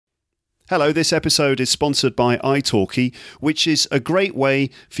Hello, this episode is sponsored by italki, which is a great way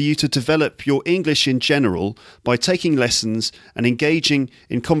for you to develop your English in general by taking lessons and engaging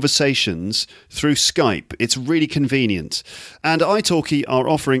in conversations through Skype. It's really convenient. And italki are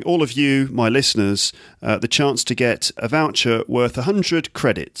offering all of you, my listeners, the chance to get a voucher worth 100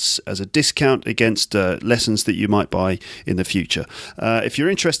 credits as a discount against lessons that you might buy in the future. If you're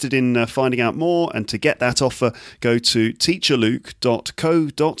interested in finding out more and to get that offer, go to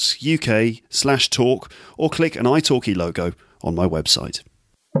teacherluke.co.uk/talk or click an italki logo on my website.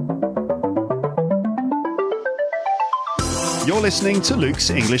 You're listening to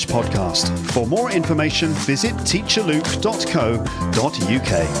Luke's English Podcast. For more information, visit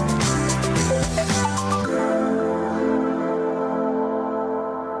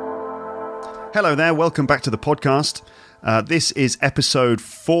teacherluke.co.uk. Hello there, welcome back to the podcast. This is episode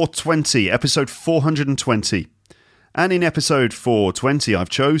 420. And in episode 420, I've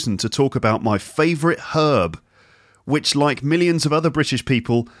chosen to talk about my favourite herb, which, like millions of other British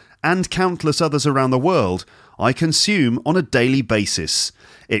people and countless others around the world, I consume on a daily basis.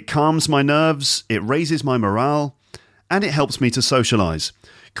 It calms my nerves, it raises my morale, and it helps me to socialise.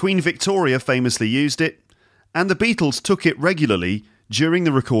 Queen Victoria famously used it, and the Beatles took it regularly during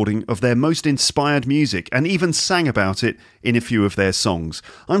the recording of their most inspired music and even sang about it in a few of their songs.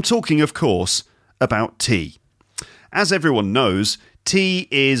 I'm talking, of course, about tea. As everyone knows, tea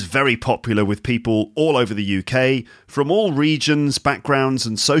is very popular with people all over the UK, from all regions, backgrounds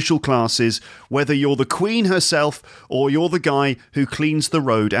and social classes, whether you're the Queen herself or you're the guy who cleans the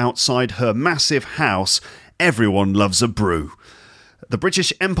road outside her massive house, everyone loves a brew. The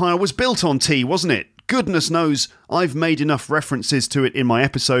British Empire was built on tea, wasn't it? Goodness knows I've made enough references to it in my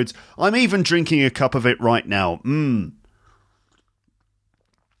episodes. I'm even drinking a cup of it right now.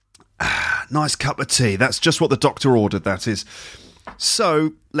 Nice cup of tea. That's just what the doctor ordered, that is.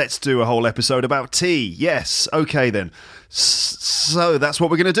 So, let's do a whole episode about tea. Yes, okay then. So, that's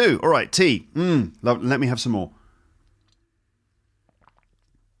what we're going to do. All right, tea. Let me have some more.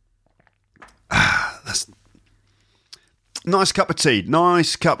 That's nice cup of tea.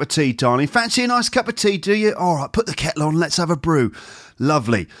 Nice cup of tea, darling. Fancy a nice cup of tea, do you? All right, put the kettle on. Let's have a brew.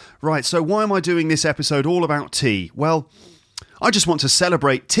 Lovely. Right, so why am I doing this episode all about tea? Well, I just want to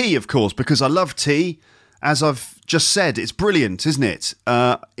celebrate tea, of course, because I love tea. As I've just said, it's brilliant, isn't it?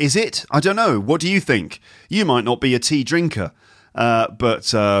 Is it? I don't know. What do you think? You might not be a tea drinker,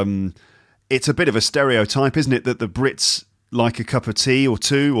 but it's a bit of a stereotype, isn't it, that the Brits like a cup of tea or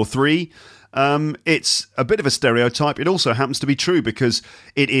two or three? It's a bit of a stereotype. It also happens to be true because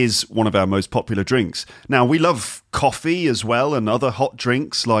it is one of our most popular drinks. Now, we love coffee as well and other hot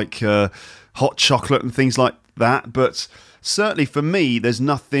drinks like hot chocolate and things like that, but certainly for me, there's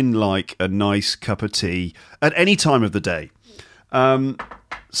nothing like a nice cup of tea at any time of the day.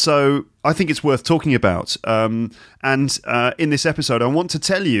 So I think it's worth talking about. And in this episode, I want to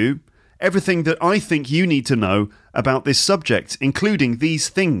tell you everything that I think you need to know about this subject, including these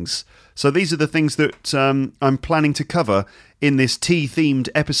things. So these are the things that I'm planning to cover in this tea-themed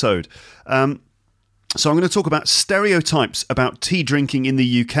episode. So I'm going to talk about stereotypes about tea drinking in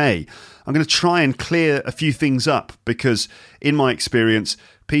the UK. I'm going to try and clear a few things up because, in my experience,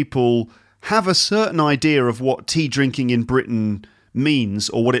 people have a certain idea of what tea drinking in Britain means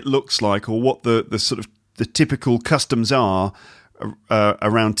or what it looks like or what the sort of the typical customs are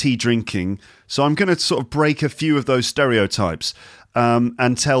around tea drinking. So I'm going to sort of break a few of those stereotypes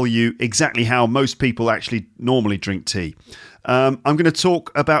and tell you exactly how most people actually normally drink tea. I'm going to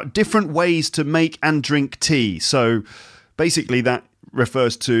talk about different ways to make and drink tea. So basically that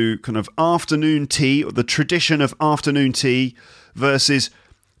refers to kind of afternoon tea or the tradition of afternoon tea versus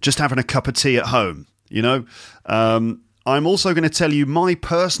just having a cup of tea at home, you know. I'm also going to tell you my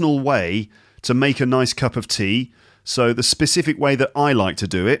personal way to make a nice cup of tea. So the specific way that I like to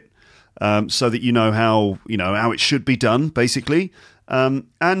do it, so that you know how it should be done, basically.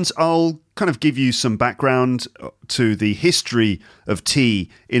 And I'll kind of give you some background to the history of tea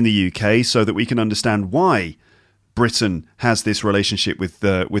in the UK so that we can understand why Britain has this relationship with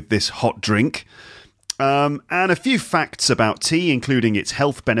this hot drink. And a few facts about tea, including its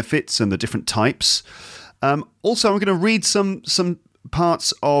health benefits and the different types. Also, I'm going to read some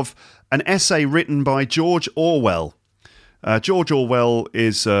parts of an essay written by George Orwell. George Orwell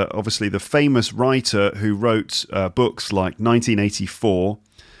is obviously the famous writer who wrote books like 1984.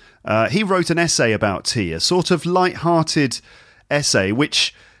 He wrote an essay about tea, a sort of light-hearted essay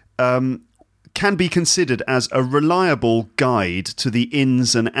which can be considered as a reliable guide to the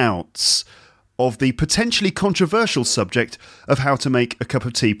ins and outs of the potentially controversial subject of how to make a cup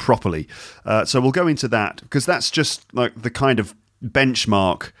of tea properly. So we'll go into that because that's just like the kind of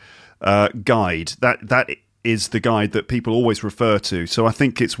benchmark guide. That is the guide that people always refer to. So I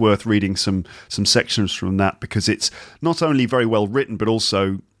think it's worth reading some sections from that, because it's not only very well written, but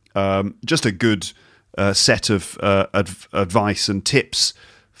also just a good set of advice and tips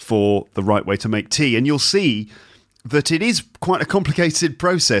for the right way to make tea. And you'll see that it is quite a complicated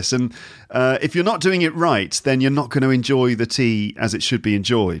process, and if you're not doing it right, then you're not going to enjoy the tea as it should be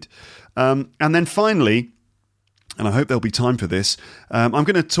enjoyed. And then finally, and I hope there'll be time for this, I'm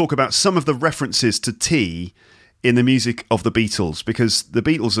going to talk about some of the references to tea in the music of the Beatles, because the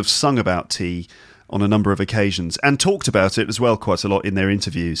Beatles have sung about tea on a number of occasions and talked about it as well quite a lot in their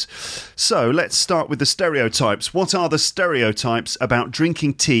interviews. So let's start with the stereotypes. What are the stereotypes about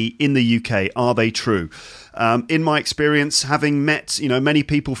drinking tea in the UK? Are they true? In my experience, having met many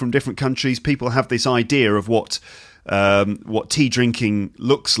people from different countries, people have this idea of what tea drinking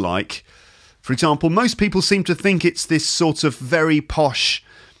looks like. For example, most people seem to think it's this sort of very posh,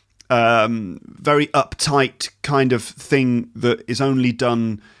 very uptight kind of thing that is only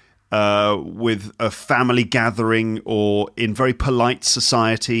done with a family gathering or in very polite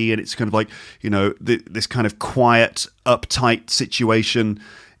society, and it's kind of like, this kind of quiet, uptight situation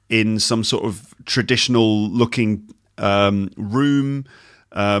in some sort of traditional looking room,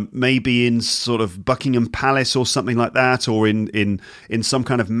 maybe in sort of Buckingham Palace or something like that, or in some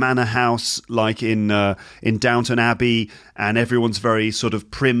kind of manor house like in Downton Abbey, and everyone's very sort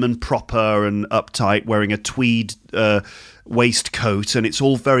of prim and proper and uptight, wearing a tweed waistcoat, and it's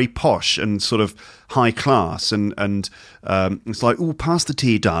all very posh and sort of high class, and it's like, oh, pass the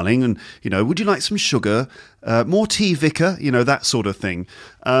tea, darling, and would you like some sugar, more tea, vicar, that sort of thing.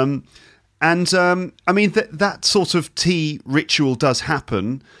 I mean, that sort of tea ritual does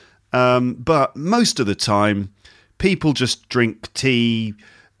happen, but most of the time people just drink tea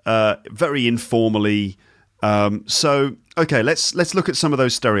very informally. So, okay, let's look at some of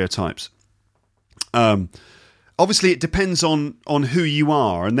those stereotypes. Obviously, it depends on who you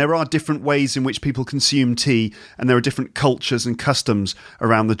are, and there are different ways in which people consume tea, and there are different cultures and customs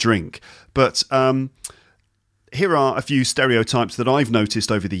around the drink. But here are a few stereotypes that I've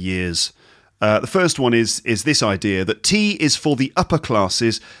noticed over the years. The first one is this idea that tea is for the upper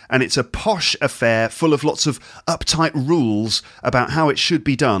classes, and it's a posh affair full of lots of uptight rules about how it should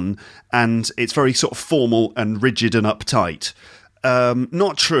be done, and it's very sort of formal and rigid and uptight.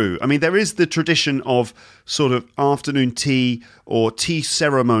 Not true. I mean, there is the tradition of sort of afternoon tea or tea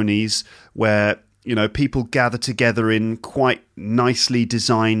ceremonies where, people gather together in quite nicely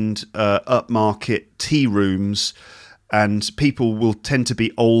designed upmarket tea rooms, and people will tend to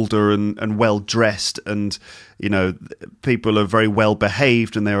be older and well dressed, and people are very well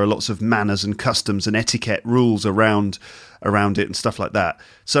behaved, and there are lots of manners and customs and etiquette rules around it and stuff like that.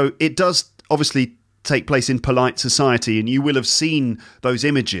 So it does obviously take place in polite society, and you will have seen those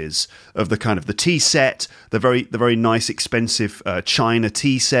images of the kind of the tea set, the very nice expensive china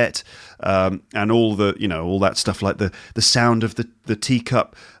tea set, and all all that stuff, like the sound of the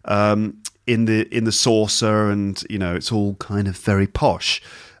teacup in the saucer, and it's all kind of very posh.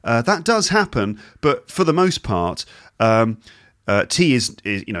 That does happen, but for the most part, tea is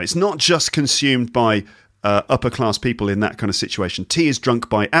it's not just consumed by upper class people in that kind of situation. Tea is drunk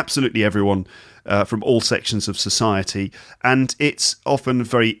by absolutely everyone from all sections of society, and it's often a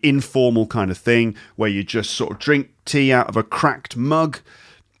very informal kind of thing where you just sort of drink tea out of a cracked mug,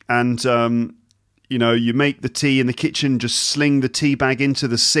 and you make the tea in the kitchen, just sling the tea bag into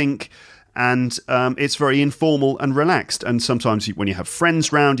the sink, and it's very informal and relaxed. And sometimes when you have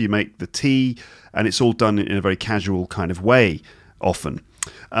friends round, you make the tea, and it's all done in a very casual kind of way often.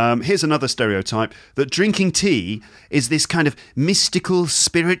 Here's another stereotype, that drinking tea is this kind of mystical,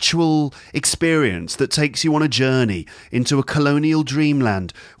 spiritual experience that takes you on a journey into a colonial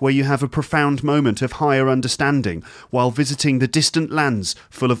dreamland where you have a profound moment of higher understanding while visiting the distant lands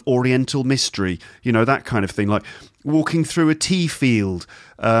full of oriental mystery, that kind of thing, like walking through a tea field,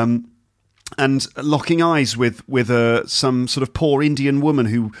 and locking eyes with some sort of poor Indian woman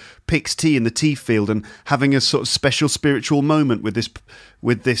who picks tea in the tea field, and having a sort of special spiritual moment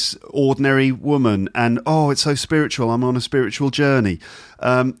with this ordinary woman, and it's so spiritual, I'm on a spiritual journey,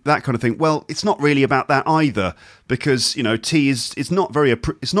 that kind of thing. Well, it's not really about that either, because tea is not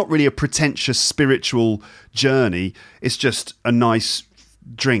really a pretentious spiritual journey. It's just a nice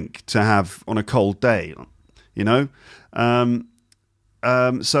drink to have on a cold day,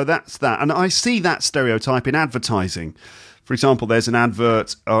 So that's that. And I see that stereotype in advertising. For example, there's an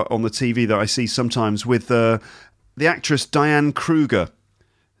advert on the TV that I see sometimes with the actress Diane Kruger.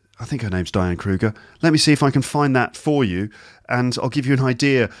 I think her name's Diane Kruger. Let me see if I can find that for you. and I'll give you an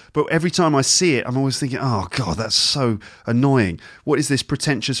idea. But every time I see it, I'm always thinking, oh, God, that's so annoying. What is this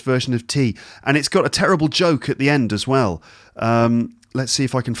pretentious version of tea? And it's got a terrible joke at the end as well. Let's see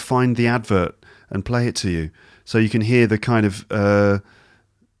if I can find the advert and play it to you. So you can hear the kind of...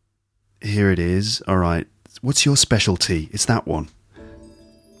 here it is. All right. What's your specialty? It's that one.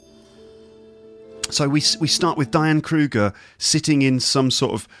 So we start with Diane Kruger sitting in some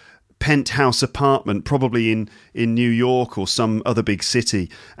sort of penthouse apartment, probably in New York or some other big city,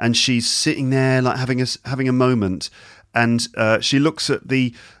 and she's sitting there like having a moment, and she looks at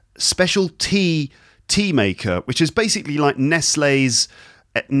the special tea maker, which is basically like Nestlé's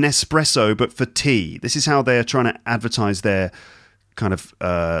Nespresso but for tea. This is how they're trying to advertise their kind of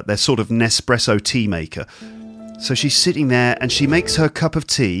their sort of Nespresso tea maker. So she's sitting there and she makes her cup of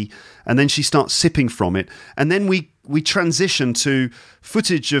tea, and then she starts sipping from it. And then we transition to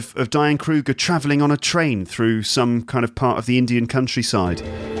footage of Diane Kruger travelling on a train through some kind of part of the Indian countryside.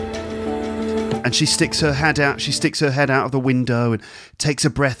 And she sticks her head out of the window and takes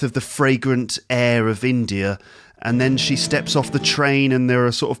a breath of the fragrant air of India. And then she steps off the train, and there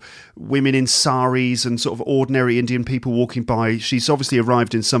are sort of women in saris and sort of ordinary Indian people walking by. She's obviously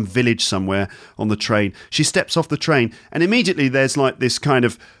arrived in some village somewhere on the train. She steps off the train, and immediately there's like this kind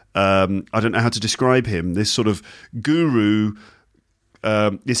of, I don't know how to describe him, this sort of guru,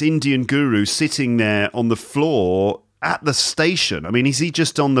 this Indian guru sitting there on the floor at the station. I mean, is he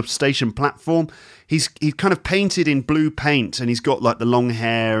just on the station platform? He's kind of painted in blue paint, and he's got like the long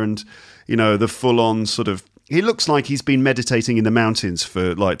hair and, you know, the full-on sort of... He looks like he's been meditating in the mountains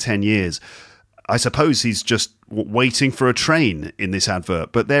for like 10 years. I suppose he's just waiting for a train in this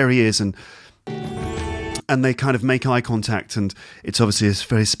advert, but there he is, and they kind of make eye contact, and it's obviously a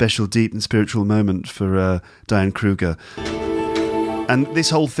very special, deep and spiritual moment for Diane Kruger. And this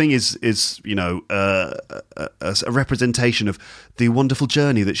whole thing is you know, a representation of the wonderful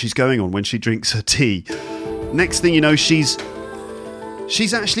journey that she's going on when she drinks her tea. Next thing you know, she's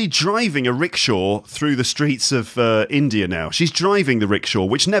actually driving a rickshaw through the streets of India now. She's driving the rickshaw,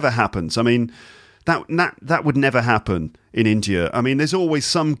 which never happens. I mean, that would never happen in India. I mean, there's always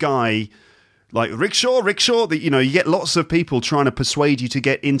some guy like rickshaw. That, you know, you get lots of people trying to persuade you to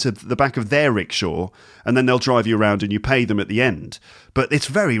get into the back of their rickshaw, and then they'll drive you around and you pay them at the end. But it's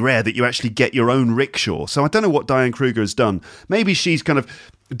very rare that you actually get your own rickshaw. So I don't know what Diane Kruger has done. Maybe she's kind of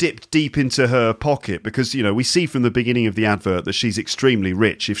dipped deep into her pocket, because, you know, we see from the beginning of the advert that she's extremely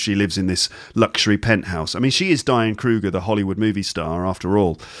rich if she lives in this luxury penthouse. I mean, she is Diane Kruger, the Hollywood movie star, after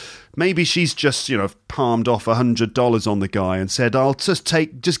all. Maybe she's just, you know, palmed off $100 on the guy and said, I'll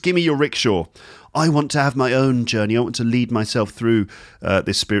just give me your rickshaw. I want to have my own journey. I want to lead myself through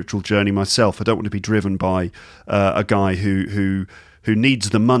this spiritual journey myself. I don't want to be driven by a guy who needs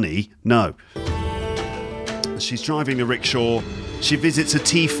the money. No. She's driving the rickshaw. She visits a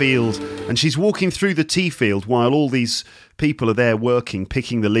tea field, and she's walking through the tea field while all these people are there working,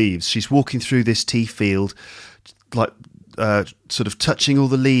 picking the leaves. She's walking through this tea field, like sort of touching all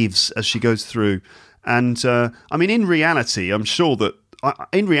the leaves as she goes through. And I mean, in reality, I'm sure that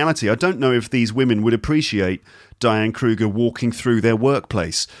I don't know if these women would appreciate Diane Kruger walking through their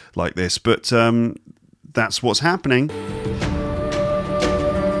workplace like this, but that's what's happening.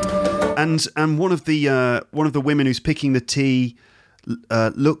 And one of the women who's picking the tea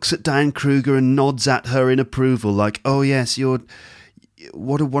looks at Diane Kruger and nods at her in approval, like, "Oh yes,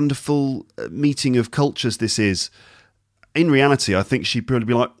 what a wonderful meeting of cultures this is." In reality, I think she'd probably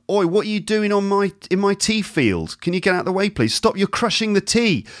be like, "Oi, what are you doing in my tea field? Can you get out of the way, please? Stop! You're crushing the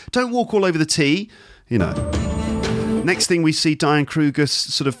tea. Don't walk all over the tea." You know. Next thing we see Diane Kruger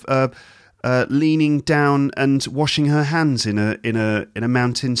sort of leaning down and washing her hands in a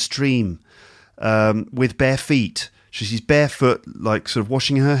mountain stream with bare feet. She's barefoot, like sort of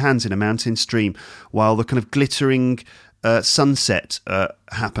washing her hands in a mountain stream while the kind of glittering sunset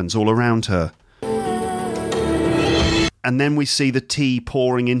happens all around her. And then we see the tea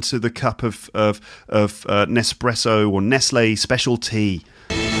pouring into the cup of Nespresso or Nestlé special tea.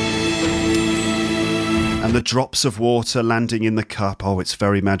 And the drops of water landing in the cup. Oh, it's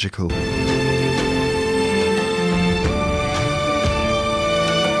very magical.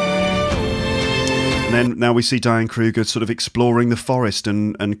 And then now we see Diane Kruger sort of exploring the forest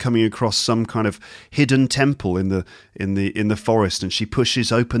and coming across some kind of hidden temple in the forest, and she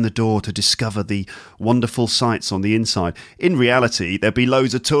pushes open the door to discover the wonderful sights on the inside. In reality, there'd be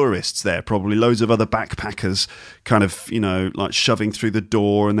loads of tourists there, probably loads of other backpackers kind of, you know, like shoving through the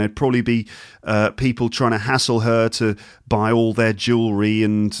door, and there'd probably be people trying to hassle her to buy all their jewelry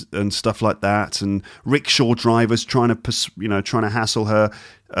and stuff like that, and rickshaw drivers trying to hassle her.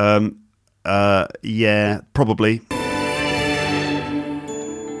 Yeah, probably.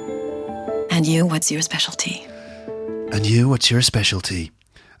 And you, what's your specialty? And you, what's your specialty?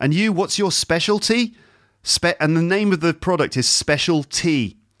 And you, what's your specialty? And the name of the product is Special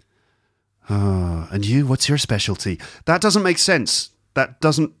Tea. And you, what's your specialty? That doesn't make sense. That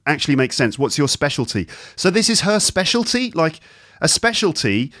doesn't actually make sense. What's your specialty? So this is her specialty? Like, a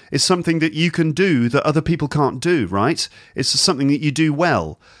specialty is something that you can do that other people can't do, right? It's something that you do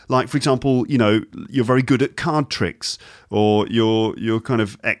well. Like, for example, you know, you're very good at card tricks, or you're kind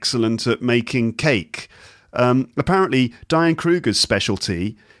of excellent at making cake. Apparently, Diane Kruger's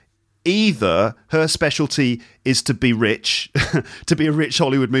specialty, either her specialty is to be rich, to be a rich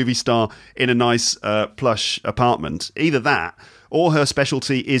Hollywood movie star in a nice plush apartment, either that, or her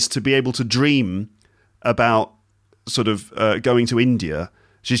specialty is to be able to dream about sort of going to India.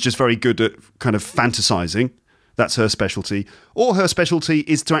 She's just very good at kind of fantasizing. That's her specialty. Or her specialty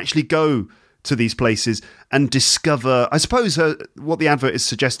is to actually go to these places and discover. I suppose what the advert is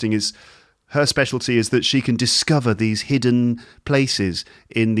suggesting is her specialty is that she can discover these hidden places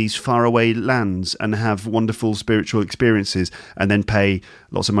in these faraway lands and have wonderful spiritual experiences and then pay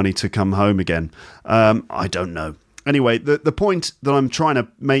lots of money to come home again. I don't know. Anyway, the point that I'm trying to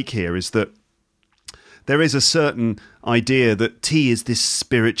make here is that there is a certain idea that tea is this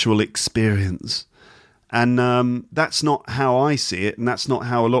spiritual experience. And that's not how I see it, and that's not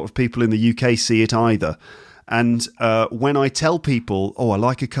how a lot of people in the UK see it either. And when I tell people, oh, I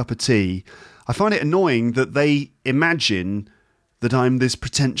like a cup of tea, I find it annoying that they imagine that I'm this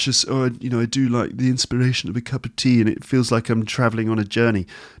pretentious, or, you know, I do like the inspiration of a cup of tea and it feels like I'm travelling on a journey.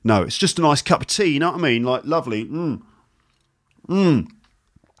 No, it's just a nice cup of tea, you know what I mean? Like, lovely.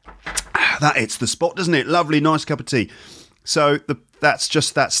 That hits the spot, doesn't it? Lovely, nice cup of tea. So that's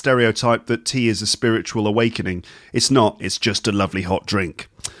just that stereotype that tea is a spiritual awakening. It's not. It's just a lovely hot drink.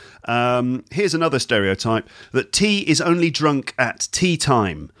 Here's another stereotype, that tea is only drunk at tea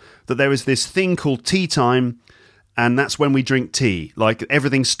time. That there is this thing called tea time, and that's when we drink tea. Like,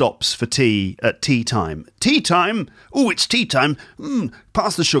 everything stops for tea at tea time. Tea time? Oh, it's tea time.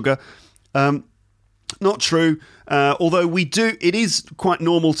 Pass the sugar. Not true. Although it is quite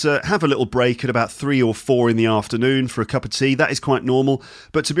normal to have a little break at about 3 or 4 in the afternoon for a cup of tea. That is quite normal.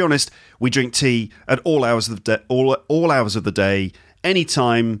 But to be honest, we drink tea at all hours of the day. All hours of the day. Any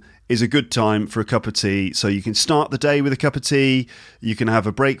time is a good time for a cup of tea. So you can start the day with a cup of tea. You can have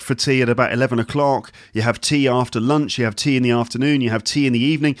a break for tea at about 11 o'clock. You have tea after lunch. You have tea in the afternoon. You have tea in the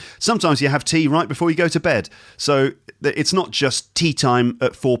evening. Sometimes you have tea right before you go to bed. So it's not just tea time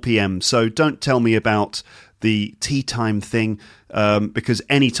at 4 p.m. So don't tell me about the tea time thing, because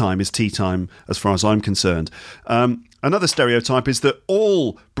any time is tea time as far as I'm concerned. Another stereotype is that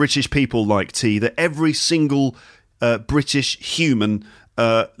all British people like tea, that every single British human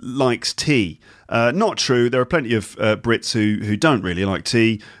likes tea. Not true. There are plenty of Brits who don't really like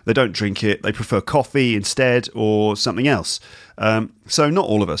tea. They don't drink it. They prefer coffee instead, or something else. So not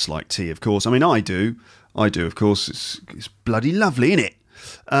all of us like tea, of course. I mean, I do, of course. It's bloody lovely, isn't it?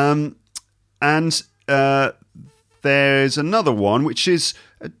 And there's another one, which is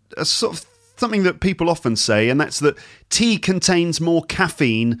a sort of something that people often say, and that's that tea contains more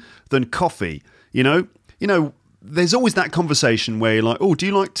caffeine than coffee. You know, there's always that conversation where you're like, oh, do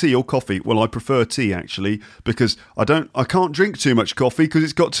you like tea or coffee? Well, I prefer tea, actually, because I can't drink too much coffee because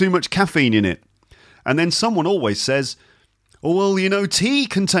it's got too much caffeine in it. And then someone always says, oh, well, you know, tea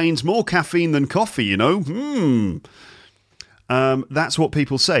contains more caffeine than coffee, you know. That's what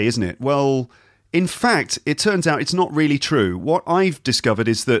people say, isn't it? Well, in fact, it turns out it's not really true. What I've discovered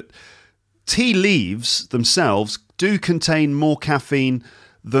is that tea leaves themselves do contain more caffeine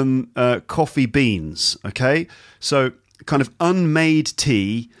than coffee beans, okay? So kind of unmade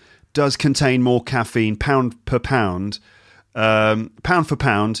tea does contain more caffeine pound for pound than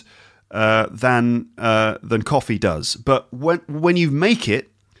coffee does. But when you make it,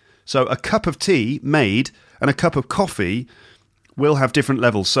 so a cup of tea made and a cup of coffee will have different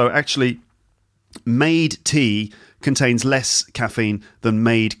levels. So actually, made tea contains less caffeine than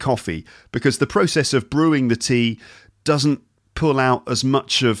made coffee, because the process of brewing the tea doesn't pull out as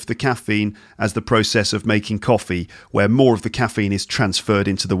much of the caffeine as the process of making coffee, where more of the caffeine is transferred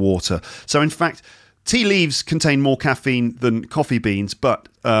into the water. So in fact, tea leaves contain more caffeine than coffee beans, but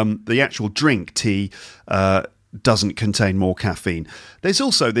the actual drink, tea, doesn't contain more caffeine. There's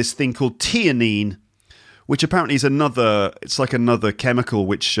also this thing called theanine, which apparently is another chemical,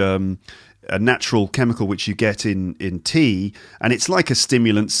 which a natural chemical which you get in tea, and it's like a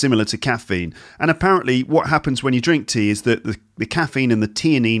stimulant similar to caffeine. And apparently what happens when you drink tea is that the caffeine and the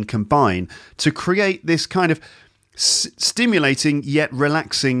theanine combine to create this kind of stimulating yet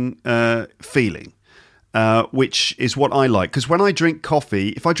relaxing feeling. which is what I like. Because when I drink coffee,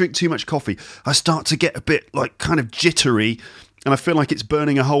 if I drink too much coffee, I start to get a bit like kind of jittery, and I feel like it's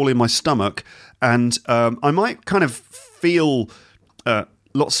burning a hole in my stomach, and I might kind of feel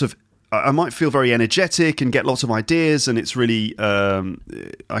I might feel very energetic and get lots of ideas, and it's really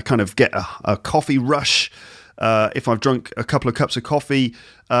I kind of get a coffee rush if I've drunk a couple of cups of coffee,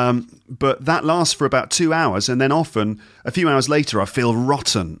 but that lasts for about 2 hours, and then often a few hours later I feel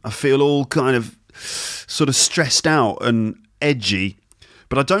rotten. I feel all kind of sort of stressed out and edgy,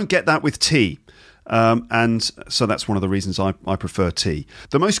 but I don't get that with tea. And so that's one of the reasons I prefer tea.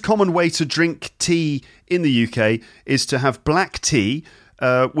 The most common way to drink tea in the UK is to have black tea,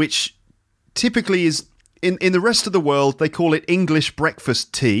 which typically is, in the rest of the world, they call it English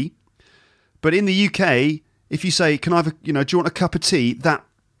breakfast tea. But in the UK, if you say, can I have do you want a cup of tea? That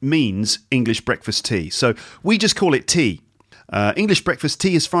means English breakfast tea. So we just call it tea. English breakfast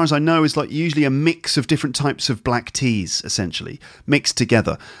tea, as far as I know, is like usually a mix of different types of black teas, essentially, mixed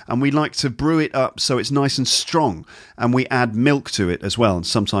together. And we like to brew it up so it's nice and strong. And we add milk to it as well, and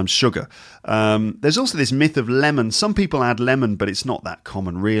sometimes sugar. There's also this myth of lemon. Some people add lemon, but it's not that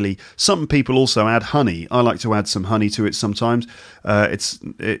common, really. Some people also add honey. I like to add some honey to it sometimes.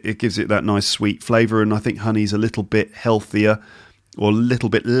 It gives it that nice sweet flavour, and I think honey's a little bit healthier or a little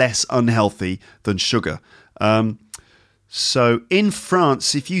bit less unhealthy than sugar. So in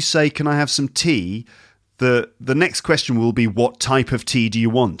France, if you say, can I have some tea? The next question will be, what type of tea do you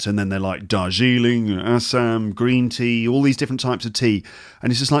want? And then they're like, Darjeeling, Assam, green tea, all these different types of tea. And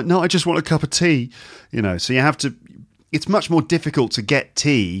it's just like, no, I just want a cup of tea. So you have to, it's much more difficult to get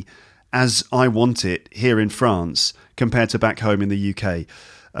tea as I want it here in France compared to back home in the UK.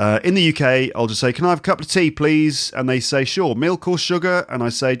 In the UK, I'll just say, can I have a cup of tea, please? And they say, sure, milk or sugar? And I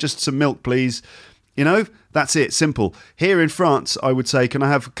say, just some milk, please. That's it, simple. Here in France, I would say, can I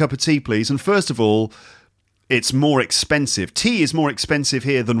have a cup of tea, please? And first of all, it's more expensive. Tea is more expensive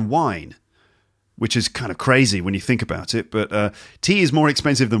here than wine, which is kind of crazy when you think about it. But tea is more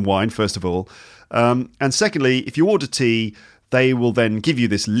expensive than wine, first of all. And secondly, if you order tea, they will then give you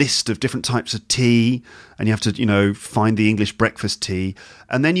this list of different types of tea, and you have to, find the English breakfast tea.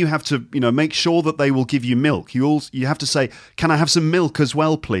 And then you have to, make sure that they will give you milk. You have to say, can I have some milk as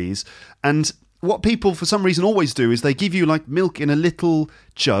well, please? And what people, for some reason, always do is they give you like milk in a little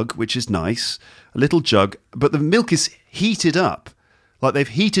jug, which is nice, a little jug, but the milk is heated up. Like they've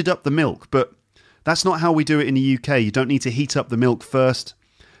heated up the milk, but that's not how we do it in the UK. You don't need to heat up the milk first.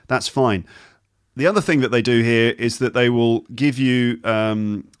 That's fine. The other thing that they do here is that they will give you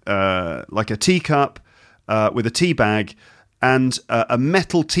like a teacup with a tea bag and a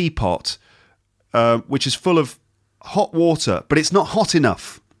metal teapot, which is full of hot water, but it's not hot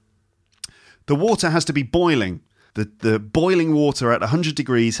enough. The water has to be boiling. The boiling water at 100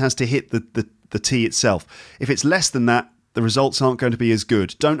 degrees has to hit the tea itself. If it's less than that, the results aren't going to be as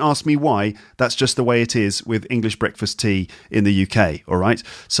good. Don't ask me why. That's just the way it is with English breakfast tea in the UK, all right?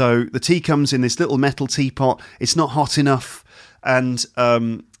 So the tea comes in this little metal teapot. It's not hot enough, and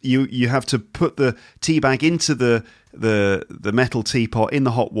you have to put the tea bag into the metal teapot in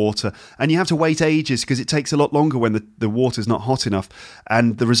the hot water, and you have to wait ages because it takes a lot longer when the water's not hot enough,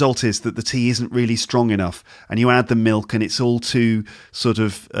 and the result is that the tea isn't really strong enough, and you add the milk and it's all too sort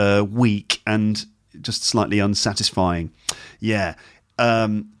of weak and just slightly unsatisfying. Yeah.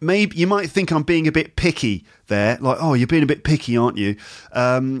 Maybe you might think I'm being a bit picky there, like, oh, you're being a bit picky, aren't you?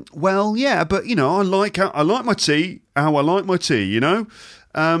 Well, yeah, but I like my tea how I like my tea,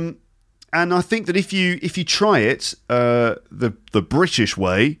 and I think that if you try it the British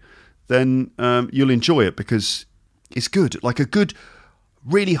way, then you'll enjoy it because it's good. Like a good,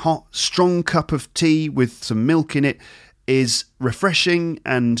 really hot, strong cup of tea with some milk in it is refreshing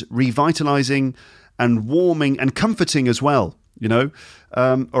and revitalising and warming and comforting as well,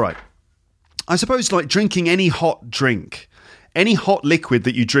 all right. I suppose like drinking any hot drink, any hot liquid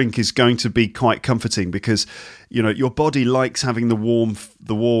that you drink is going to be quite comforting because, your body likes having the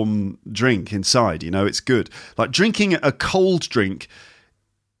warm drink inside, it's good. Like drinking a cold drink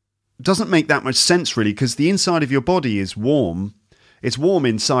doesn't make that much sense really because the inside of your body is warm. It's warm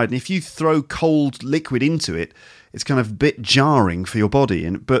inside, and if you throw cold liquid into it, it's kind of a bit jarring for your body.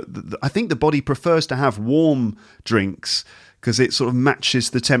 But I think the body prefers to have warm drinks because it sort of matches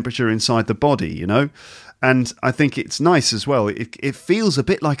the temperature inside the body, And I think it's nice as well. It feels a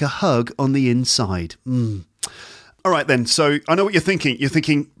bit like a hug on the inside. All right then, so I know what you're thinking. You're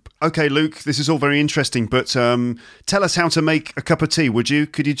thinking, okay, Luke, this is all very interesting, but tell us how to make a cup of tea, would you?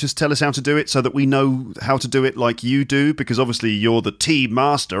 Could you just tell us how to do it so that we know how to do it like you do? Because obviously you're the tea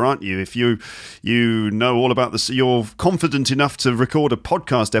master, aren't you? If you know all about this, you're confident enough to record a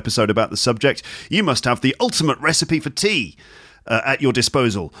podcast episode about the subject, you must have the ultimate recipe for tea at your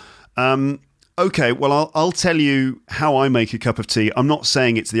disposal. Okay, well, I'll tell you how I make a cup of tea. I'm not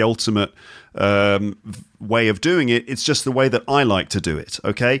saying it's the ultimate way of doing it. It's just the way that I like to do it,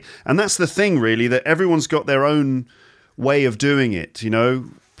 okay? And that's the thing, really, that everyone's got their own way of doing it, you know?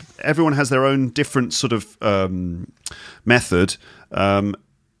 Everyone has their own different sort of method.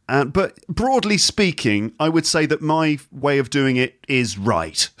 But broadly speaking, I would say that my way of doing it is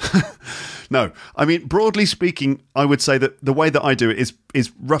right. No, I mean, broadly speaking, I would say that the way that I do it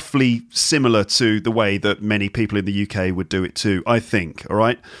is roughly similar to the way that many people in the UK would do it too, I think, all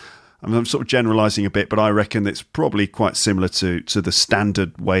right? I'm sort of generalising a bit, but I reckon it's probably quite similar to the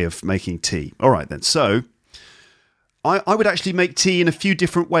standard way of making tea. All right, then. So I would actually make tea in a few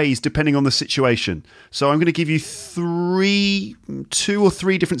different ways depending on the situation. So I'm going to give you two or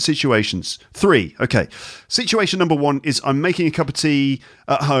three different situations. Three, okay. Situation number one is I'm making a cup of tea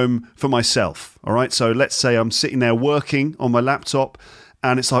at home for myself, all right? So let's say I'm sitting there working on my laptop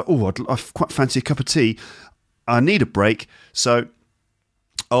and it's like, oh, I quite fancy a cup of tea. I need a break, so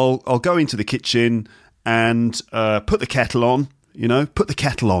I'll go into the kitchen and put the kettle on, you know, put the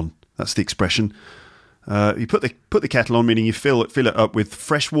kettle on. That's the expression. You put the kettle on, meaning you fill it up with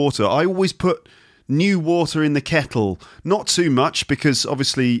fresh water. I always put new water in the kettle, not too much because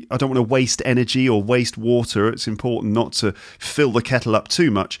obviously I don't want to waste energy or waste water. It's important not to fill the kettle up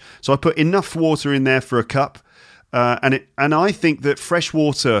too much. So I put enough water in there for a cup, and I think that fresh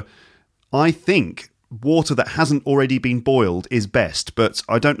water, water that hasn't already been boiled is best, but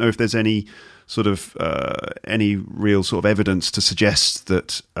I don't know if there's any sort of any real sort of evidence to suggest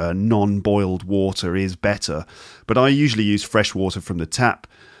that non-boiled water is better. But I usually use fresh water from the tap,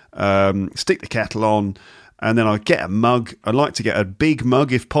 stick the kettle on, and then I get a mug. I like to get a big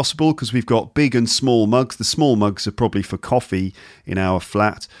mug if possible because we've got big and small mugs. The small mugs are probably for coffee in our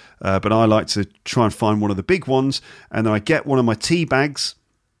flat, but I like to try and find one of the big ones, and then I get one of my tea bags,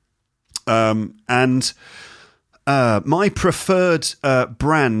 my preferred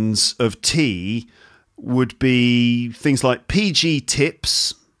brands of tea would be things like PG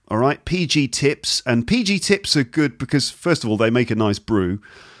Tips, all right? PG Tips. And PG Tips are good because, first of all, they make a nice brew,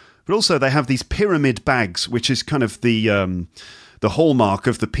 but also they have these pyramid bags, which is kind of the hallmark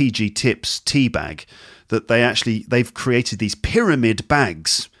of the PG Tips tea bag, that they've created these pyramid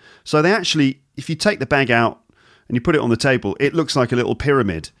bags. So they actually, if you take the bag out and you put it on the table, it looks like a little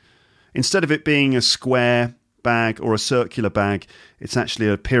pyramid. Instead of it being a square bag or a circular bag, it's actually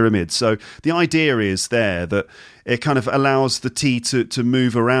a pyramid. So the idea is there that it kind of allows the tea to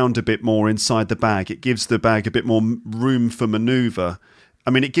move around a bit more inside the bag. It gives the bag a bit more room for manoeuvre. I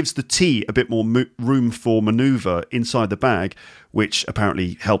mean, it gives the tea a bit more room for manoeuvre inside the bag, which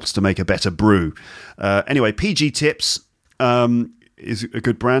apparently helps to make a better brew. Anyway, PG Tips is a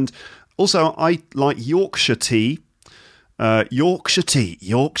good brand. Also, I like Yorkshire tea. Yorkshire tea,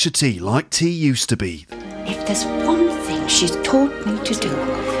 like tea used to be. If there's one thing she's taught me to do,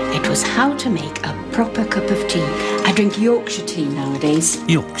 it was how to make a proper cup of tea. I drink Yorkshire tea nowadays.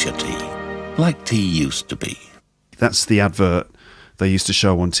 Yorkshire tea, like tea used to be. That's the advert they used to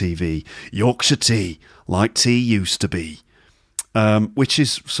show on TV. Yorkshire tea, like tea used to be. Which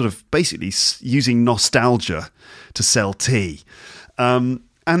is sort of basically using nostalgia to sell tea.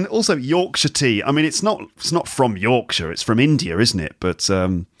 And also Yorkshire tea. I mean, it's not from Yorkshire. It's from India, isn't it? But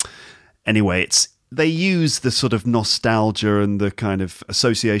anyway, they use the sort of nostalgia and the kind of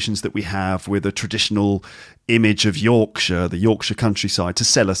associations that we have with a traditional image of Yorkshire, the Yorkshire countryside, to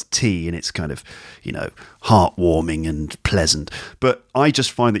sell us tea, and it's kind of, you know, heartwarming and pleasant. But I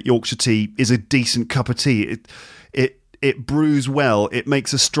just find that Yorkshire tea is a decent cup of tea. It brews well. It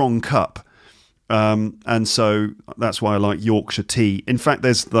makes a strong cup. And so that's why I like Yorkshire tea. In fact,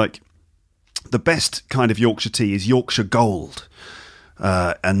 there's like the best kind of Yorkshire tea is Yorkshire Gold.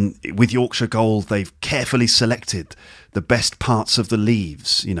 And with Yorkshire Gold, they've carefully selected the best parts of the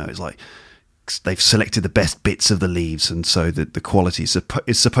leaves. You know, it's like they've selected the best bits of the leaves, and so the quality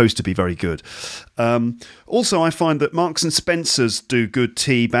is supposed to be very good. Also, I find that Marks and Spencer's do good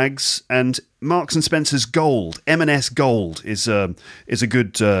tea bags, and Marks and Spencer's Gold, M&S Gold, is a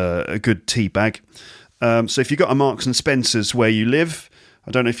good tea bag. So if you've got a Marks and Spencer's where you live,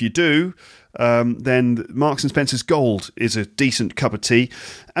 I don't know if you do, then Marks and Spencer's Gold is a decent cup of tea.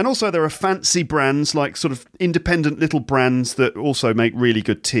 And also there are fancy brands, like sort of independent little brands that also make really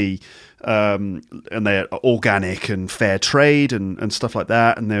good tea. And they're organic and fair trade and stuff like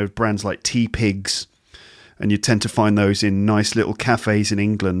that. And there are brands like Tea Pigs. And you tend to find those in nice little cafes in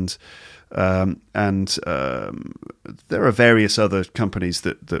England. And there are various other companies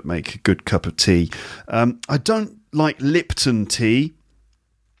that make a good cup of tea. I don't like Lipton tea.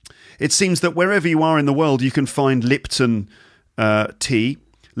 It seems that wherever you are in the world, you can find Lipton tea.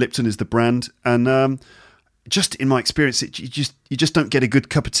 Lipton is the brand, and just in my experience, you just don't get a good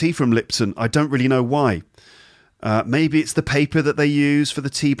cup of tea from Lipton. I don't really know why. Maybe it's the paper that they use for the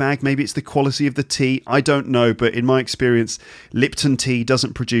tea bag. Maybe it's the quality of the tea. I don't know, but in my experience, Lipton tea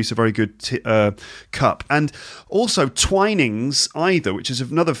doesn't produce a very good cup. And also Twinings either, which is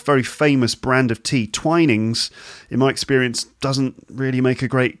another very famous brand of tea. Twinings, in my experience, doesn't really make a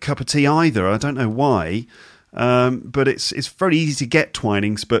great cup of tea either. I don't know why, but it's very easy to get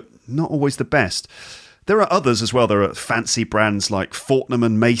Twinings, but not always the best. There are others as well. There are fancy brands like Fortnum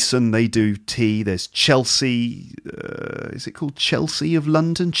and Mason. They do tea. There's Chelsea. Is it called Chelsea of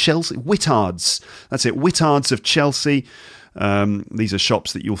London? Chelsea Whittards. That's it. Whittards of Chelsea. These are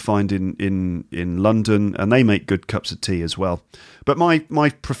shops that you'll find in London, and they make good cups of tea as well. But my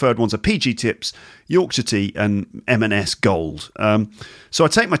preferred ones are PG Tips, Yorkshire Tea, and M&S Gold. So I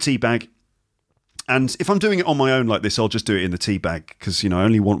take my tea bag. And if I'm doing it on my own like this, I'll just do it in the tea bag because, I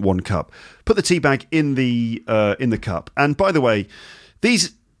only want one cup. Put the tea bag in the cup. And by the way,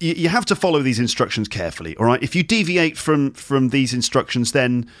 these you have to follow these instructions carefully. All right. If you deviate from these instructions,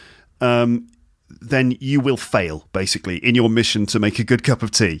 then you will fail basically in your mission to make a good cup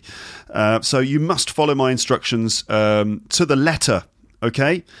of tea. So you must follow my instructions to the letter.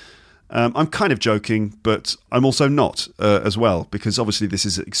 Okay. I'm kind of joking, but I'm also not as well, because obviously this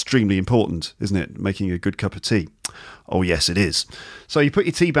is extremely important, isn't it? Making a good cup of tea. Oh, yes, it is. So you put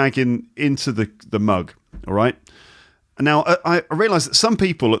your tea bag into the mug, all right? And now I realise that some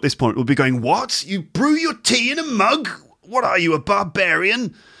people at this point will be going, what? You brew your tea in a mug? What are you, a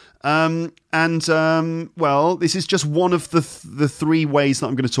barbarian? Well, this is just one of the three ways that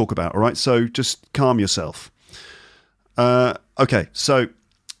I'm going to talk about, all right? So just calm yourself. Okay, so...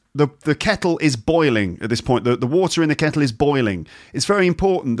 The kettle is boiling at this point. The water in the kettle is boiling. It's very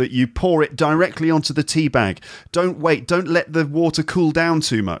important that you pour it directly onto the tea bag. Don't wait. Don't let the water cool down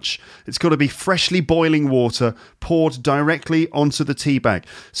too much. It's got to be freshly boiling water poured directly onto the tea bag.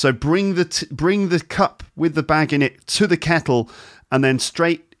 So bring the cup with the bag in it to the kettle and then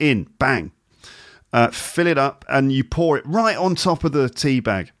straight in. Bang. Fill it up and you pour it right on top of the tea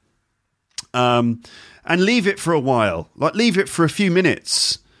bag. And leave it for a while. Leave it for a few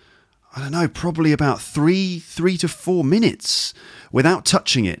minutes. I don't know, probably about 3 to 4 minutes without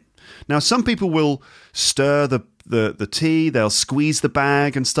touching it. Now, some people will stir the tea, they'll squeeze the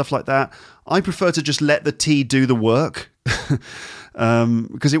bag and stuff like that. I prefer to just let the tea do the work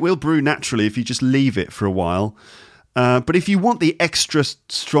because it will brew naturally if you just leave it for a while. But if you want the extra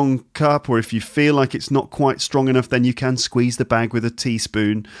strong cup, or if you feel like it's not quite strong enough, then you can squeeze the bag with a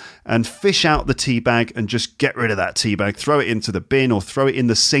teaspoon and fish out the tea bag and just get rid of that tea bag. Throw it into the bin or throw it in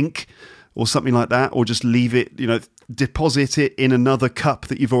the sink or something like that, or just leave it, deposit it in another cup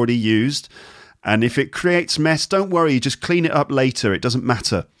that you've already used. And if it creates mess, don't worry, just clean it up later. It doesn't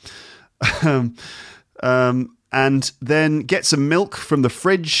matter. And then get some milk from the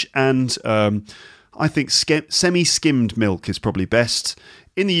fridge and... I think semi-skimmed milk is probably best.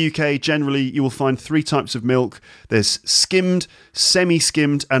 In the UK, generally, you will find 3 types of milk. There's skimmed,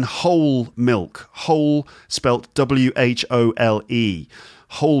 semi-skimmed, and whole milk. Whole, spelt W-H-O-L-E.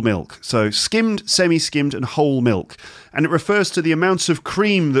 Whole milk. So skimmed, semi-skimmed, and whole milk. And it refers to the amount of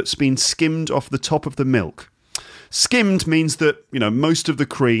cream that's been skimmed off the top of the milk. Skimmed means that, most of the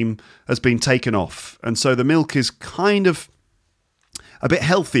cream has been taken off. And so the milk is kind of a bit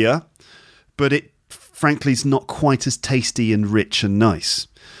healthier, but it frankly is not quite as tasty and rich and nice.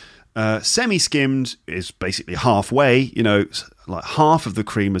 Semi-skimmed is basically halfway, like half of the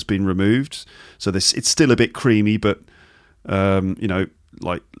cream has been removed. So it's still a bit creamy, but,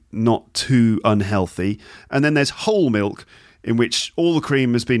 like not too unhealthy. And then there's whole milk, in which all the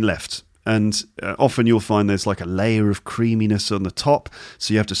cream has been left. And often you'll find there's like a layer of creaminess on the top.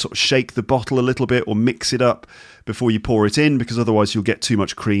 So you have to sort of shake the bottle a little bit or mix it up before you pour it in, because otherwise you'll get too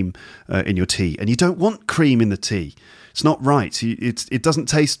much cream in your tea. And you don't want cream in the tea. It's not right. It doesn't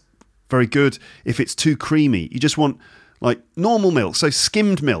taste very good if it's too creamy. You just want like normal milk. So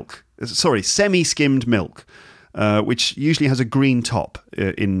semi-skimmed milk, which usually has a green top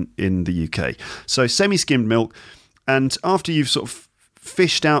in the UK. So semi-skimmed milk. And after you've sort of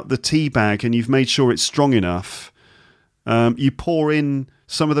fished out the tea bag and you've made sure it's strong enough, you pour in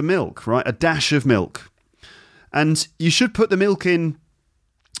some of the milk, right? A dash of milk. And you should put the milk in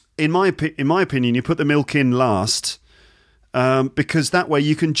my opinion, you put the milk in last, because that way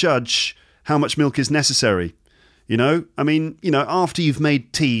you can judge how much milk is necessary. You know, I mean, you know, after you've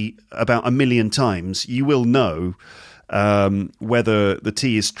made tea about 1 million times, you will know whether the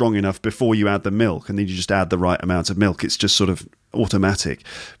tea is strong enough before you add the milk, and then you just add the right amount of milk. It's just sort of automatic.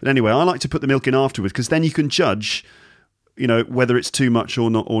 But anyway, I like to put the milk in afterwards, because then you can judge, you know, whether it's too much or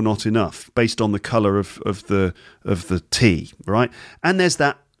not enough based on the colour of the tea, right? And there's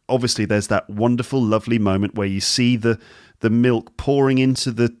that wonderful, lovely moment where you see the milk pouring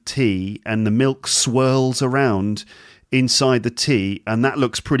into the tea and the milk swirls around inside the tea, and that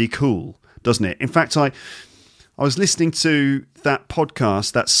looks pretty cool, doesn't it? In fact, I was listening to that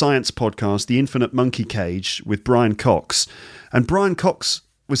podcast, that science podcast, The Infinite Monkey Cage, with Brian Cox, and Brian Cox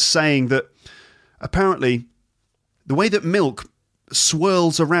was saying that apparently the way that milk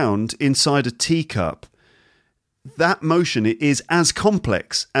swirls around inside a teacup, that motion is as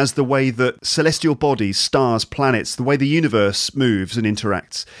complex as the way that celestial bodies, stars, planets, the way the universe moves and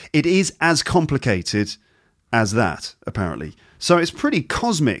interacts. It is as complicated as that, apparently. So it's pretty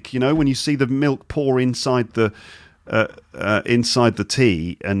cosmic, you know, when you see the milk pour inside the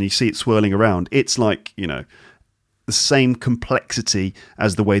tea and you see it swirling around. It's like, you know, the same complexity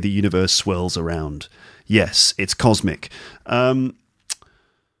as the way the universe swirls around. Yes, it's cosmic. Right.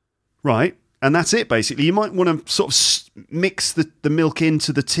 And that's it, basically. You might want to sort of mix the milk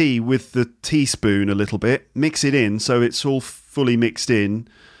into the tea with the teaspoon a little bit. Mix it in so it's all fully mixed in,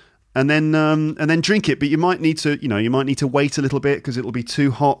 and then drink it. But you might need to wait a little bit because it'll be too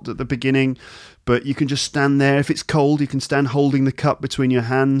hot at the beginning. But you can just stand there. If it's cold, you can stand holding the cup between your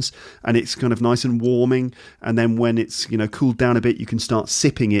hands, and it's kind of nice and warming. And then when it's, you know, cooled down a bit, you can start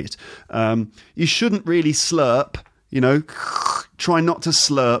sipping it. You shouldn't really slurp. You know, try not to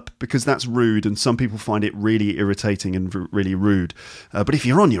slurp, because that's rude, and some people find it really irritating and really rude. But if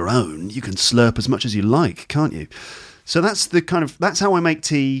you're on your own, you can slurp as much as you like, can't you? So that's how I make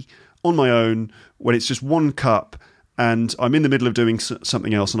tea on my own when it's just one cup and I'm in the middle of doing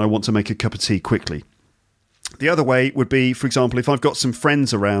something else and I want to make a cup of tea quickly. The other way would be, for example, if I've got some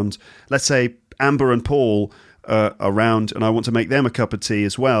friends around, let's say Amber and Paul around, and I want to make them a cup of tea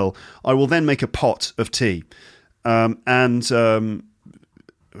as well, I will then make a pot of tea. Right,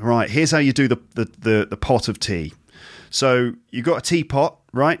 here's how you do the pot of tea. So you've got a teapot,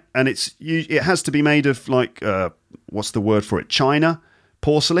 right? And it has to be made of, like, what's the word for it? China?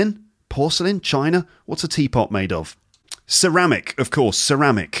 Porcelain? China? What's a teapot made of? Ceramic, of course,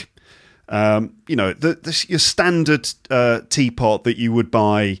 ceramic. You know, your standard teapot that you would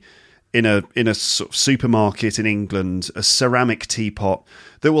buy in a sort of supermarket in England, a ceramic teapot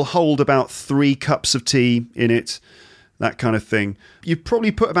that will hold about 3 cups of tea in it, that kind of thing. You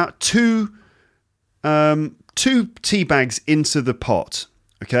probably put about two tea bags into the pot.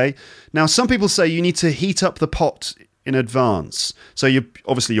 Okay. Now, some people say you need to heat up the pot in advance. So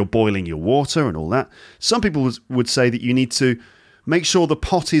you're boiling your water and all that. Some people would say that you need to make sure the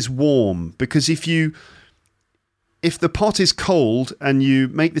pot is warm, because if the pot is cold and you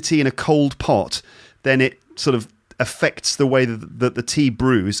make the tea in a cold pot, then it sort of affects the way that the tea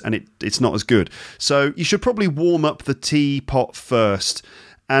brews, and it's not as good. So you should probably warm up the teapot first.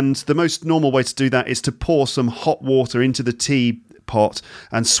 And the most normal way to do that is to pour some hot water into the teapot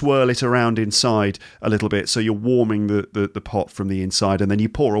and swirl it around inside a little bit. So you're warming the pot from the inside, and then you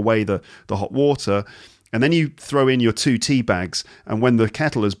pour away the hot water. And then you throw in your 2 tea bags, and when the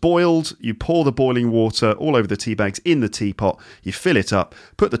kettle has boiled, you pour the boiling water all over the tea bags in the teapot, you fill it up,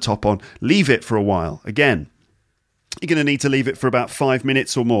 put the top on, leave it for a while. Again, you're going to need to leave it for about 5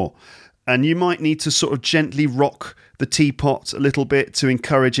 minutes or more. And you might need to sort of gently rock the teapot a little bit to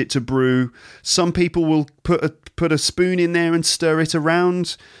encourage it to brew. Some people will put a spoon in there and stir it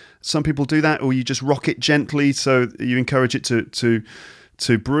around. Some people do that, or you just rock it gently so you encourage it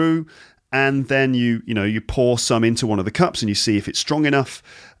to brew. And then you pour some into one of the cups and you see if it's strong enough.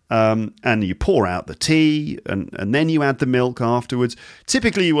 And you pour out the tea, and then you add the milk afterwards.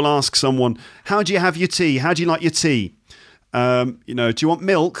 Typically, you will ask someone, how do you have your tea? How do you like your tea? Do you want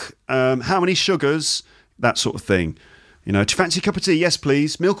milk? How many sugars? That sort of thing. Do you fancy a cup of tea? Yes,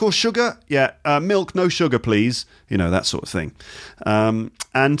 please. Milk or sugar? Yeah, milk, no sugar, please. That sort of thing. And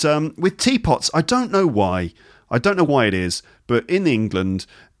with teapots, I don't know why. I don't know why it is, but in England,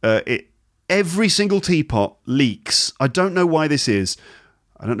 every single teapot leaks. I don't know why this is.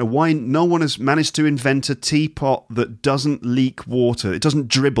 I don't know why no one has managed to invent a teapot that doesn't leak water. It doesn't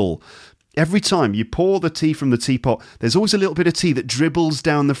dribble. Every time you pour the tea from the teapot, there's always a little bit of tea that dribbles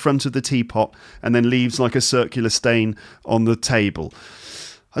down the front of the teapot and then leaves like a circular stain on the table.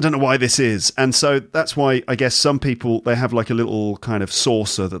 I don't know why this is. And so that's why I guess some people, they have like a little kind of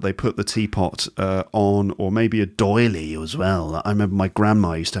saucer that they put the teapot on, or maybe a doily as well. I remember my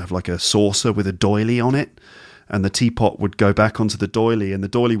grandma used to have like a saucer with a doily on it, and the teapot would go back onto the doily, and the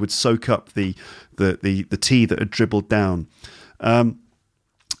doily would soak up the tea that had dribbled down.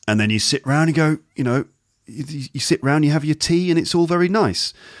 And then you sit round and go, you sit round, you have your tea, and it's all very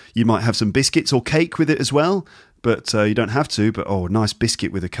nice. You might have some biscuits or cake with it as well, but you don't have to. But, a nice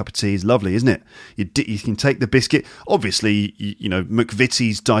biscuit with a cup of tea is lovely, isn't it? You can take the biscuit. Obviously,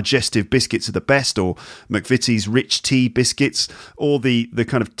 McVitie's digestive biscuits are the best, or McVitie's rich tea biscuits, or the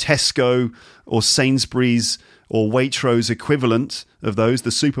kind of Tesco or Sainsbury's or Waitrose equivalent of those,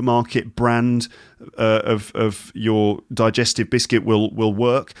 the supermarket brand of your digestive biscuit will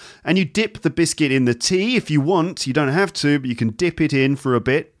work. And you dip the biscuit in the tea if you want. You don't have to, but you can dip it in for a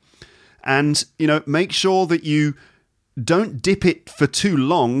bit. And, make sure that you don't dip it for too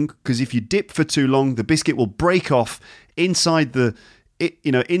long, because if you dip for too long, the biscuit will break off inside the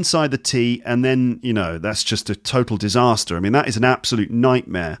tea, and then, that's just a total disaster. I mean, that is an absolute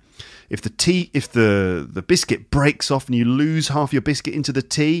nightmare. If the biscuit breaks off and you lose half your biscuit into the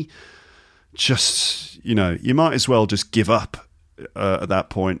tea, you might as well just give up at that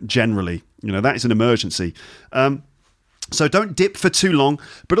point. Generally, that is an emergency. So don't dip for too long,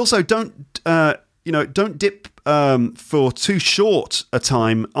 but also don't dip for too short a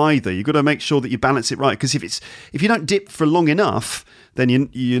time either. You've got to make sure that you balance it right, because if you don't dip for long enough, then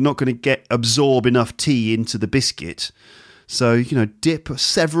you're not going to absorb enough tea into the biscuit. So, dip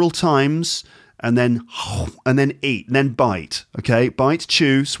several times and then eat, and then bite. Okay, bite,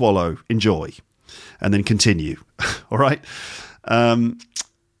 chew, swallow, enjoy, and then continue. All right.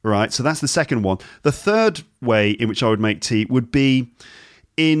 Right. So that's the second one. The third way in which I would make tea would be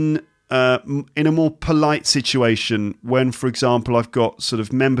in a more polite situation when, for example, I've got sort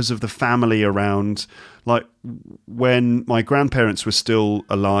of members of the family around, like when my grandparents were still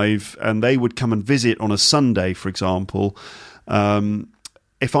alive and they would come and visit on a Sunday, for example.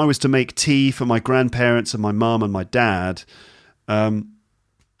 If I was to make tea for my grandparents and my mum and my dad,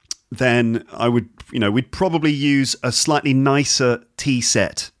 then I would, we'd probably use a slightly nicer tea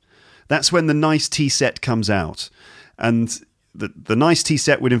set. That's when the nice tea set comes out. And the nice tea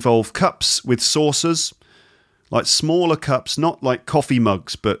set would involve cups with saucers, like smaller cups, not like coffee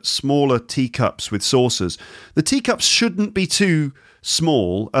mugs, but smaller teacups with saucers. The teacups shouldn't be too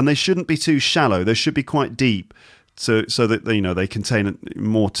small and they shouldn't be too shallow. They should be quite deep, so that they contain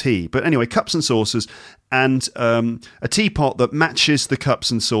more tea. But anyway, cups and saucers, and a teapot that matches the cups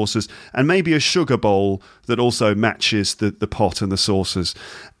and saucers, and maybe a sugar bowl that also matches the pot and the saucers.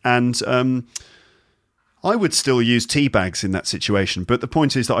 And I would still use tea bags in that situation, but the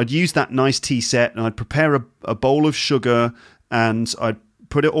point is that I'd use that nice tea set, and I'd prepare a bowl of sugar, and I'd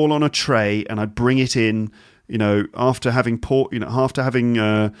put it all on a tray, and I'd bring it in. After having put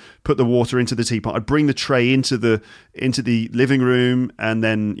the water into the teapot, I'd bring the tray into the living room, and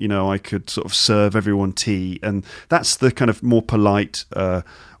then I could sort of serve everyone tea, and that's the kind of more polite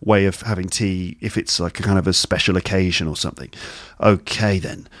way of having tea if it's like a kind of a special occasion or something. Okay,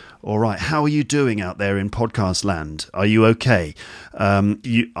 then. All right, how are you doing out there in podcast land? Are you okay? Are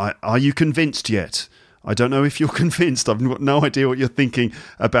you convinced yet? I don't know if you're convinced. I've got no idea what you're thinking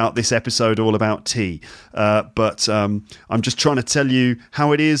about this episode all about tea. But I'm just trying to tell you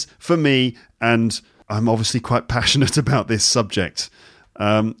how it is for me, and I'm obviously quite passionate about this subject.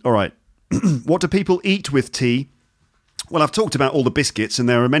 All right. What do people eat with tea? Well, I've talked about all the biscuits, and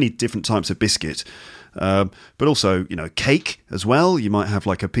there are many different types of biscuit. But also, cake as well. You might have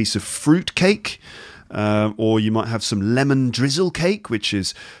like a piece of fruit cake. Or you might have some lemon drizzle cake, which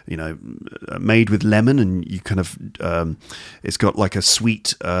is, made with lemon, and you kind of, it's got like a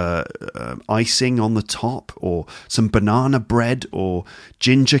sweet icing on the top, or some banana bread or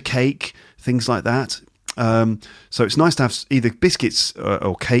ginger cake, things like that. So it's nice to have either biscuits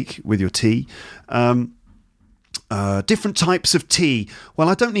or cake with your tea. Different types of tea. Well,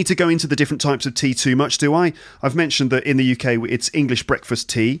 I don't need to go into the different types of tea too much, do I? I've mentioned that in the UK it's English breakfast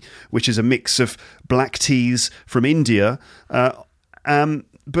tea, which is a mix of black teas from India.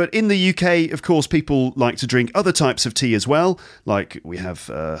 But in the UK, of course, people like to drink other types of tea as well. Like we have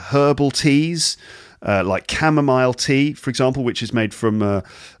herbal teas, like chamomile tea, for example, which is made from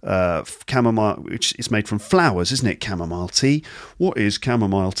chamomile, which is made from flowers, isn't it? Chamomile tea. What is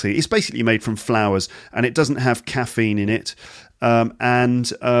chamomile tea? It's basically made from flowers, and it doesn't have caffeine in it, and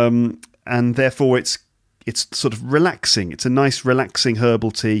therefore it's it's sort of relaxing. It's a nice relaxing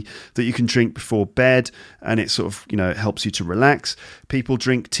herbal tea that you can drink before bed, and it sort of, it helps you to relax. People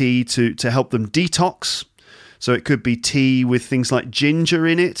drink tea to help them detox. So it could be tea with things like ginger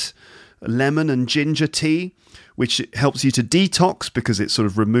in it, lemon and ginger tea, which helps you to detox because it sort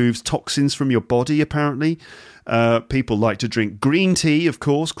of removes toxins from your body, apparently. People like to drink green tea, of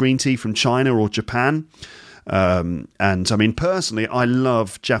course, green tea from China or Japan. And I mean, personally, I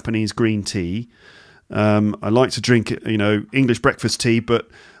love Japanese green tea. I like to drink, English breakfast tea, but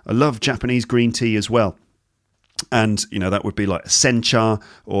I love Japanese green tea as well. And, that would be like sencha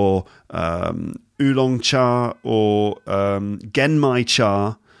or oolong cha or genmai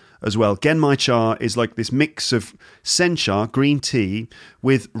cha as well. Genmai cha is like this mix of sencha, green tea,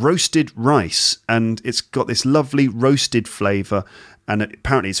 with roasted rice. And it's got this lovely roasted flavour. And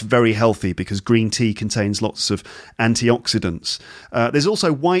apparently it's very healthy because green tea contains lots of antioxidants. There's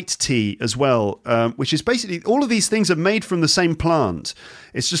also white tea as well, which is basically all of these things are made from the same plant.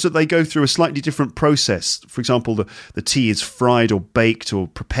 It's just that they go through a slightly different process. For example, the tea is fried or baked or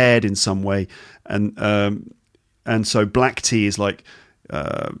prepared in some way. And so black tea is like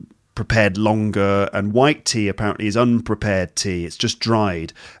prepared longer, and white tea apparently is unprepared tea. It's just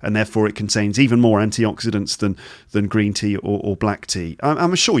dried, and therefore it contains even more antioxidants than green tea or black tea.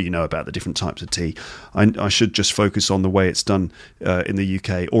 I'm sure you know about the different types of tea. I should just focus on the way it's done in the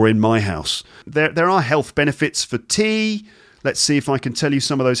UK or in my house. There are health benefits for tea. Let's see if I can tell you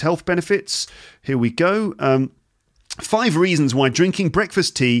some of those health benefits. Here we go. 5 reasons why drinking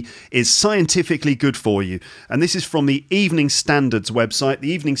breakfast tea is scientifically good for you. And this is from the Evening Standard's website.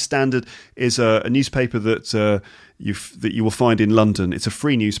 The Evening Standard is a newspaper that you will find in London. It's a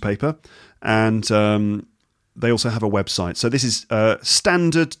free newspaper, and they also have a website. So this is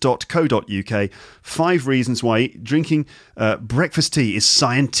standard.co.uk. 5 reasons why drinking breakfast tea is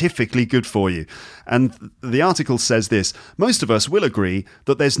scientifically good for you. And the article says this: most of us will agree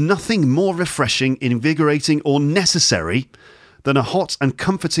that there's nothing more refreshing, invigorating, or necessary than a hot and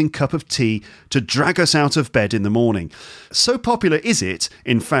comforting cup of tea to drag us out of bed in the morning. So popular is it,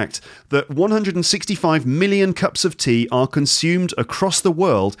 in fact, that 165 million cups of tea are consumed across the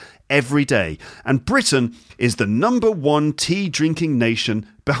world every day. And Britain is the #1 tea drinking nation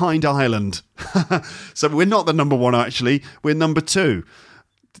behind Ireland. So we're not the #1, actually. We're #2.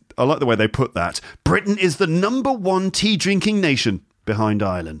 I like the way they put that. Britain is the #1 tea drinking nation behind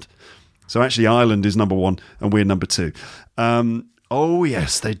Ireland. So actually Ireland is #1 and we're #2. Oh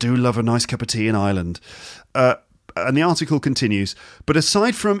yes, they do love a nice cup of tea in Ireland. And the article continues, but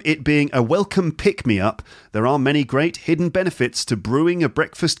aside from it being a welcome pick-me-up, there are many great hidden benefits to brewing a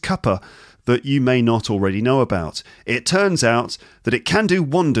breakfast cuppa that you may not already know about. It turns out that it can do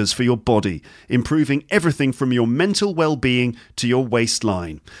wonders for your body, improving everything from your mental well-being to your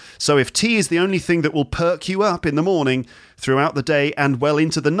waistline. So if tea is the only thing that will perk you up in the morning, throughout the day and well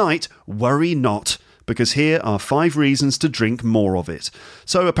into the night, worry not, because here are 5 reasons to drink more of it.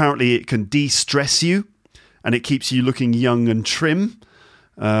 So apparently it can de-stress you, and it keeps you looking young and trim.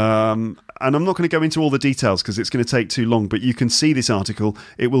 And I'm not going to go into all the details because it's going to take too long, but you can see this article.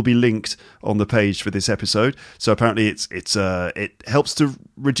 It will be linked on the page for this episode. So apparently it helps to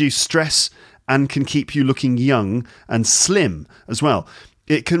reduce stress and can keep you looking young and slim as well.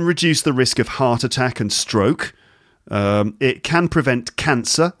 It can reduce the risk of heart attack and stroke. It can prevent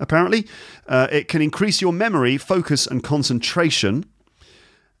cancer, apparently. It can increase your memory, focus and concentration.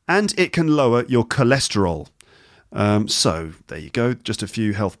 And it can lower your cholesterol. So there you go, just a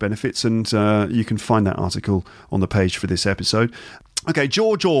few health benefits, and you can find that article on the page for this episode. Okay,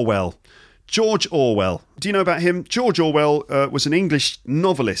 George Orwell. George Orwell. Do you know about him? George Orwell was an English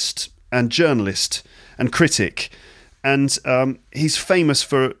novelist and journalist and critic, and he's famous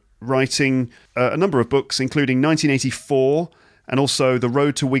for writing a number of books, including 1984 and also The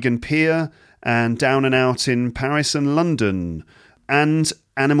Road to Wigan Pier and Down and Out in Paris and London and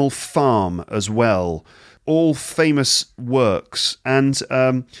Animal Farm as well. All famous works, and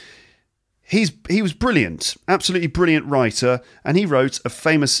he was brilliant, absolutely brilliant writer, and he wrote a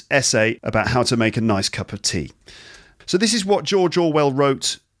famous essay about how to make a nice cup of tea. So this is what George Orwell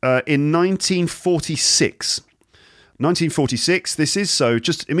wrote in 1946. 1946, this is so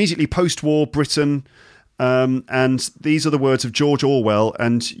just immediately post-war Britain, and these are the words of George Orwell,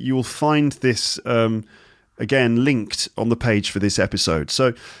 and you will find this again linked on the page for this episode.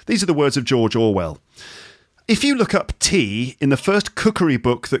 So these are the words of George Orwell. If you look up tea in the first cookery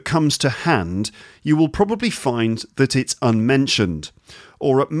book that comes to hand, you will probably find that it's unmentioned.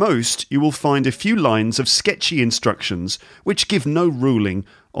 Or at most, you will find a few lines of sketchy instructions which give no ruling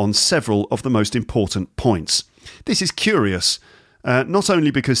on several of the most important points. This is curious, Not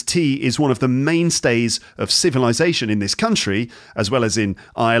only because tea is one of the mainstays of civilization in this country, as well as in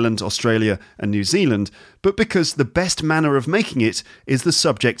Ireland, Australia and New Zealand, but because the best manner of making it is the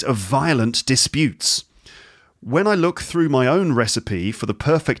subject of violent disputes. When I look through my own recipe for the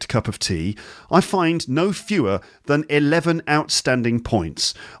perfect cup of tea, I find no fewer than 11 outstanding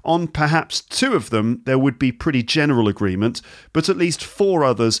points. On perhaps 2 of them, there would be pretty general agreement, but at least 4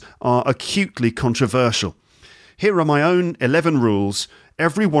 others are acutely controversial. Here are my own 11 rules,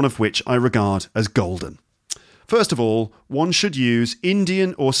 every one of which I regard as golden. First of all, one should use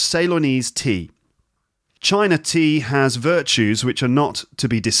Indian or Ceylonese tea. China tea has virtues which are not to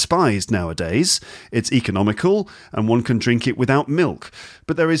be despised nowadays. It's economical and one can drink it without milk,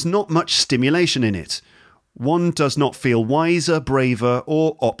 but there is not much stimulation in it. One does not feel wiser, braver,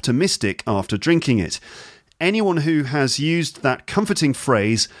 or optimistic after drinking it. Anyone who has used that comforting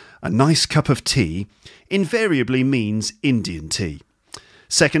phrase, a nice cup of tea, invariably means Indian tea.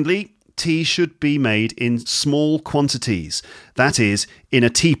 Secondly, tea should be made in small quantities, that is, in a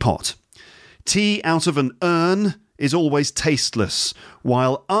teapot. Tea out of an urn is always tasteless,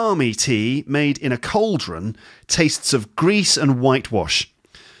 while army tea made in a cauldron tastes of grease and whitewash.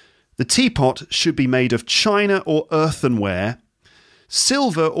 The teapot should be made of china or earthenware.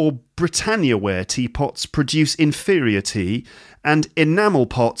 Silver or Britannia-ware teapots produce inferior tea, and enamel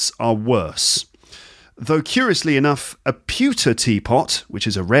pots are worse. Though curiously enough, a pewter teapot, which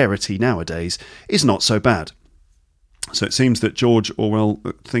is a rarity nowadays, is not so bad. So it seems that George Orwell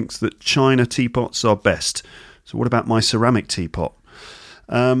thinks that china teapots are best. So what about my ceramic teapot?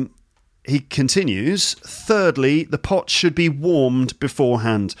 He continues, thirdly, the pot should be warmed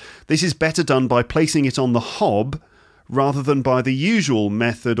beforehand. This is better done by placing it on the hob rather than by the usual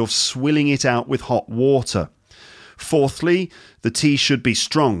method of swilling it out with hot water. Fourthly, the tea should be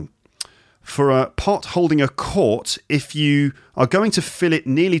strong. For a pot holding a quart, if you are going to fill it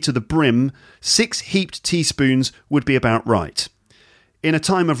nearly to the brim, 6 heaped teaspoons would be about right. In a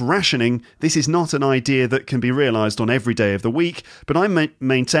time of rationing, this is not an idea that can be realised on every day of the week, but I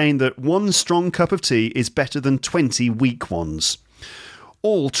maintain that 1 strong cup of tea is better than 20 weak ones.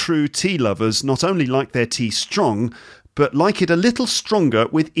 All true tea lovers not only like their tea strong, but like it a little stronger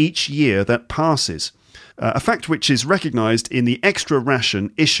with each year that passes. A fact which is recognised in the extra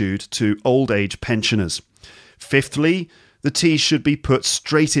ration issued to old age pensioners. Fifthly, the tea should be put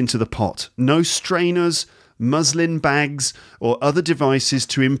straight into the pot. No strainers, muslin bags, or other devices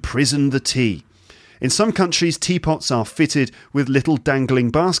to imprison the tea. In some countries, teapots are fitted with little dangling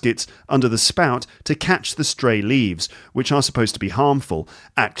baskets under the spout to catch the stray leaves, which are supposed to be harmful.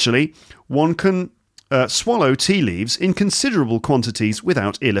 Actually, one can swallow tea leaves in considerable quantities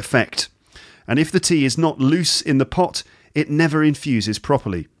without ill effect. And if the tea is not loose in the pot, it never infuses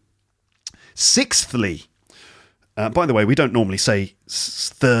properly. Sixthly, by the way, we don't normally say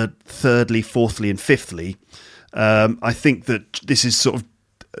thirdly, fourthly and fifthly. I think that this is sort of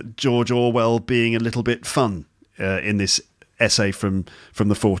George Orwell being a little bit fun in this essay from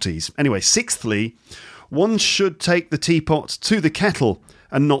the 40s. Anyway, sixthly, one should take the teapot to the kettle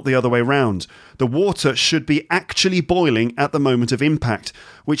and not the other way round. The water should be actually boiling at the moment of impact,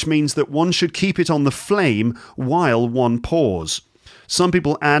 which means that one should keep it on the flame while one pours. Some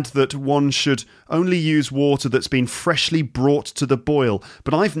people add that one should only use water that's been freshly brought to the boil,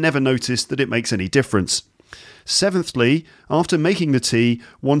 but I've never noticed that it makes any difference. Seventhly, after making the tea,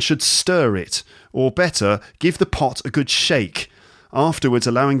 one should stir it, or better, give the pot a good shake, afterwards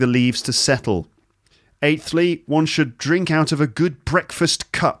allowing the leaves to settle. Eighthly, one should drink out of a good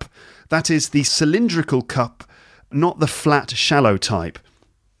breakfast cup. That is the cylindrical cup, not the flat, shallow type.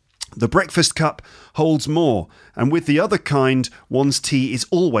 The breakfast cup holds more, and with the other kind, one's tea is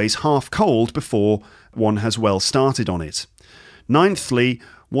always half cold before one has well started on it. Ninthly,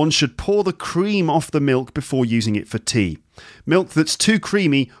 one should pour the cream off the milk before using it for tea. Milk that's too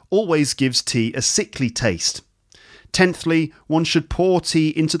creamy always gives tea a sickly taste. Tenthly, one should pour tea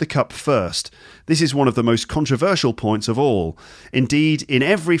into the cup first. This is one of the most controversial points of all. Indeed, in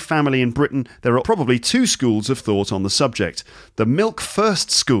every family in Britain, there are probably 2 schools of thought on the subject. The milk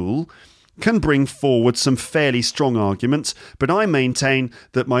first school can bring forward some fairly strong arguments, but I maintain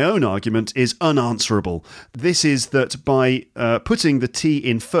that my own argument is unanswerable. This is that by putting the tea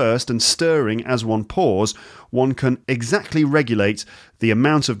in first and stirring as one pours, one can exactly regulate the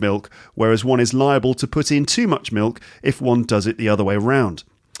amount of milk, whereas one is liable to put in too much milk if one does it the other way round.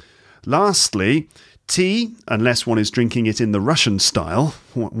 Lastly, tea, unless one is drinking it in the Russian style,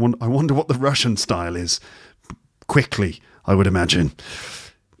 I wonder what the Russian style is. Quickly, I would imagine.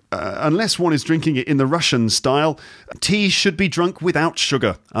 Unless one is drinking it in the Russian style, tea should be drunk without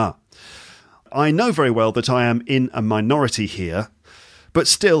sugar. I know very well that I am in a minority here, but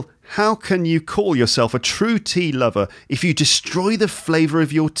still, how can you call yourself a true tea lover if you destroy the flavour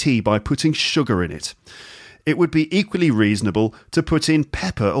of your tea by putting sugar in it? It would be equally reasonable to put in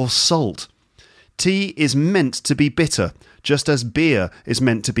pepper or salt. Tea is meant to be bitter, just as beer is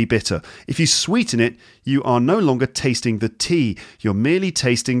meant to be bitter. If you sweeten it, you are no longer tasting the tea, you're merely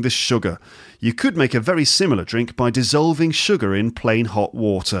tasting the sugar. You could make a very similar drink by dissolving sugar in plain hot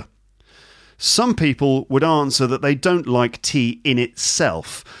water. Some people would answer that they don't like tea in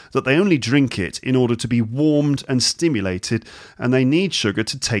itself, that they only drink it in order to be warmed and stimulated, and they need sugar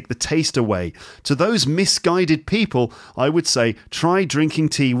to take the taste away. To those misguided people, I would say try drinking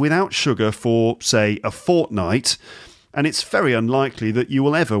tea without sugar for, say, a fortnight, and it's very unlikely that you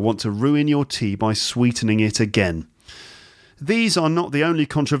will ever want to ruin your tea by sweetening it again. These are not the only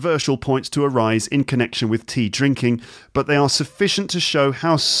controversial points to arise in connection with tea drinking, but they are sufficient to show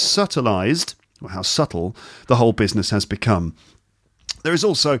how subtle the whole business has become. There is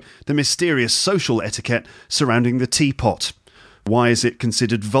also the mysterious social etiquette surrounding the teapot. Why is it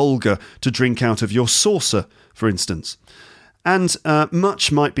considered vulgar to drink out of your saucer, for instance? And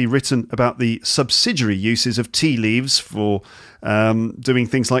much might be written about the subsidiary uses of tea leaves for doing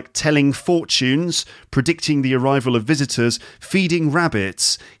things like telling fortunes, predicting the arrival of visitors, feeding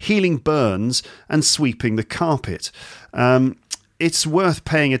rabbits, healing burns, and sweeping the carpet. It's worth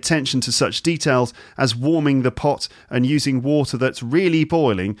paying attention to such details as warming the pot and using water that's really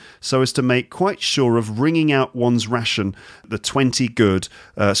boiling so as to make quite sure of wringing out one's ration, the 20 good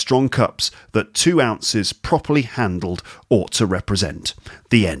strong cups that 2 ounces properly handled ought to represent.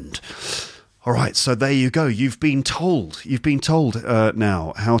 The end. All right, so there you go. You've been told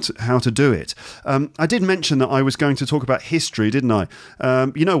now how to do it. I did mention that I was going to talk about history, didn't I?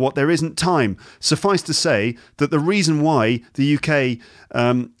 You know what? There isn't time. Suffice to say that the reason why the UK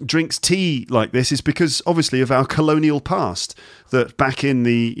drinks tea like this is because, obviously, of our colonial past. That back in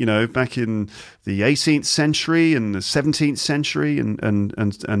the 18th century and the 17th century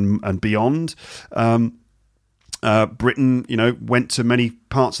and beyond. Britain, went to many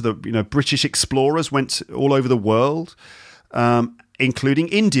parts of the, British explorers went all over the world, including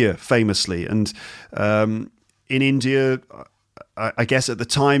India, famously. And in India, I guess at the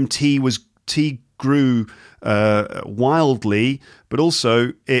time, tea grew wildly, but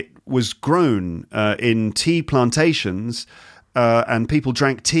also it was grown in tea plantations, and people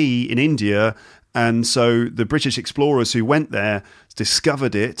drank tea in India. And so the British explorers who went there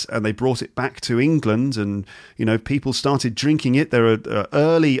discovered it, and they brought it back to England, and people started drinking it. There are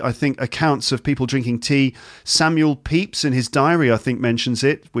early, I think, accounts of people drinking tea. Samuel Pepys in his diary, I think, mentions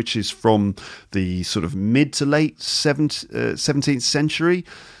it, which is from the sort of mid to late 17th century.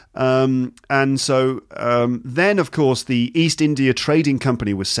 And so then, of course, the East India Trading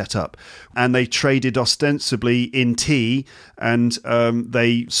Company was set up, and they traded ostensibly in tea, and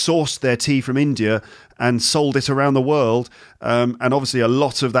they sourced their tea from India and sold it around the world. And obviously a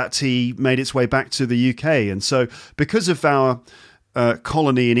lot of that tea made its way back to the UK. And so because of our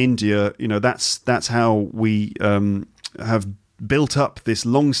colony in India, that's how we have built up this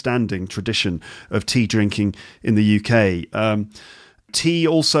long-standing tradition of tea drinking in the UK. Tea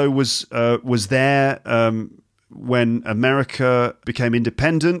also was there when America became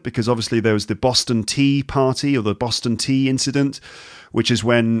independent, because obviously there was the Boston Tea Party, or the Boston Tea Incident, which is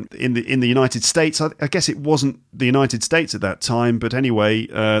when in the United States, I guess it wasn't the United States at that time, but anyway,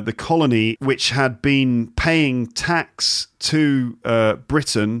 the colony, which had been paying tax to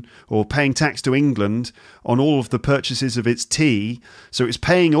Britain, or paying tax to England on all of the purchases of its tea. So it was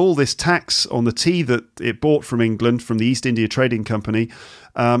paying all this tax on the tea that it bought from England, from the East India Trading Company,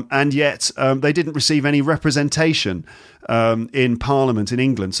 and yet they didn't receive any representation in Parliament in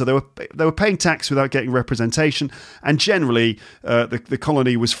England. So they were paying tax without getting representation, and generally the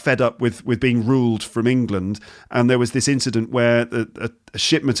colony was fed up with being ruled from England. And there was this incident where a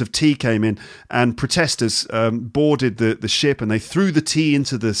shipment of tea came in, and protesters boarded the ship, and they threw the tea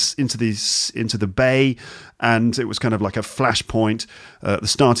into the bay, and it was kind of like a flashpoint, the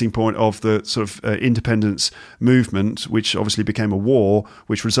starting point of the sort of independence movement, which obviously became a war,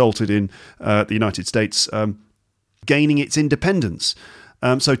 which resulted in the United States gaining its independence.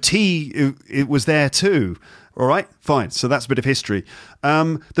 So tea, it was there too. All right, fine. So that's a bit of history.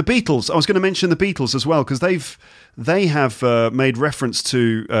 The Beatles. I was going to mention the Beatles as well, because they have made reference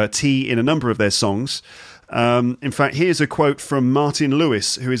to tea in a number of their songs. In fact, here's a quote from Martin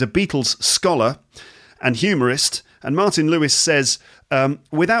Lewis, who is a Beatles scholar and humorist. And Martin Lewis says,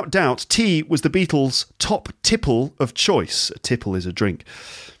 without doubt, tea was the Beatles' top tipple of choice. A tipple is a drink.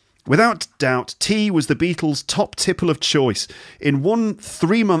 Without doubt, tea was the Beatles' top tipple of choice. In one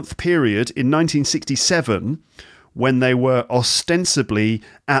 3-month period in 1967, when they were ostensibly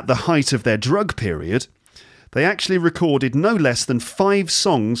at the height of their drug period, they actually recorded no less than 5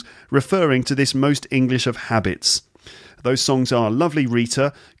 songs referring to this most English of habits. Those songs are Lovely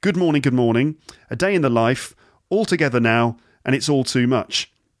Rita, Good Morning, A Day in the Life, All Together Now, and It's All Too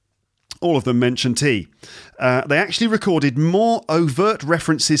Much. All of them mention tea. They actually recorded more overt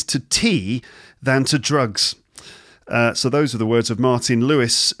references to tea than to drugs. So those are the words of Martin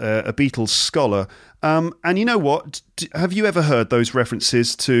Lewis, a Beatles scholar. And you know what? Have you ever heard those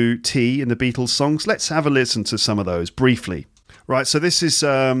references to tea in the Beatles songs? Let's have a listen to some of those briefly. Right, so this is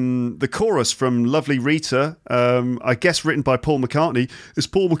the chorus from Lovely Rita, I guess written by Paul McCartney. It's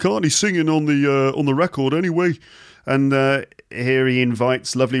Paul McCartney singing on the record anyway. And here he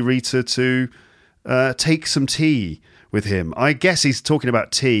invites Lovely Rita to take some tea with him. I guess he's talking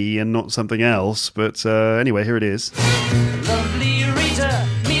about tea and not something else, but anyway, here it is. Lovely Rita,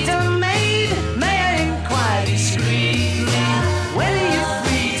 meet a maid, may I inquire discreetly, when are you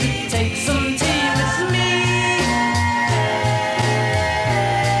free to take some tea with me?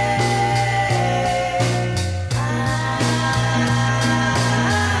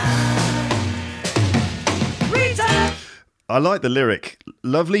 Rita! I like the lyric.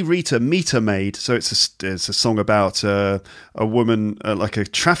 Lovely Rita, meet a maid. So it's a song about a woman, like a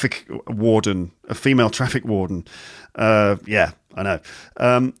traffic warden, a female traffic warden. Yeah, I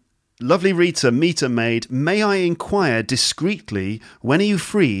know. Lovely Rita, meet a maid. May I inquire discreetly, when are you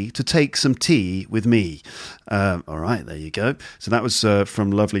free to take some tea with me? All right, there you go. So that was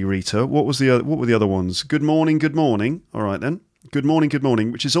from Lovely Rita. What were the other ones? Good morning. All right then. Good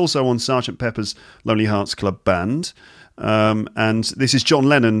morning, which is also on Sgt. Pepper's Lonely Hearts Club Band. And this is John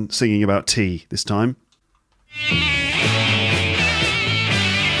Lennon singing about tea this time.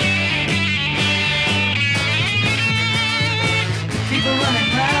 People running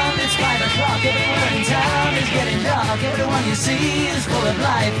round, it's 5 o'clock, everyone in town is getting dark, everyone you see is full of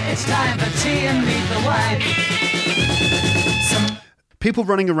life, it's time for tea and meet the wife. People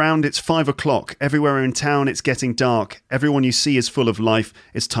running around, it's 5 o'clock. Everywhere in town, it's getting dark. Everyone you see is full of life.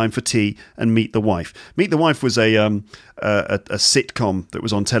 It's time for tea and meet the wife. Meet the Wife was a sitcom that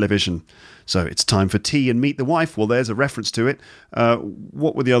was on television. So it's time for tea and meet the wife. Well, there's a reference to it.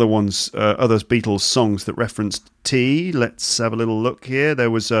 What were the other ones, other Beatles songs that referenced tea? Let's have a little look here.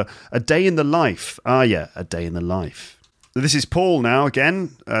 There was A Day in the Life. Ah, yeah, A Day in the Life. This is Paul now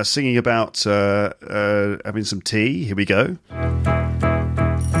again, singing about having some tea. Here we go.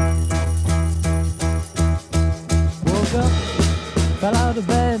 Woke up, fell out of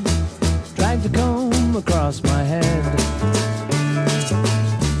bed, dragged a comb across my head.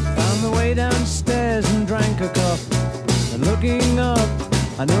 Found the way downstairs and drank a cup. And looking up,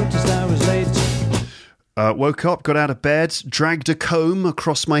 I noticed I was late. Woke up, got out of bed, dragged a comb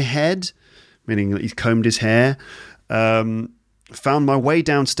across my head, meaning that he's combed his hair. Found my way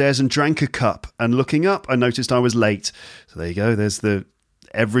downstairs and drank a cup. And looking up, I noticed I was late. So there you go. There's the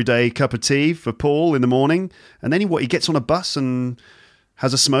everyday cup of tea for Paul in the morning. And then he gets on a bus and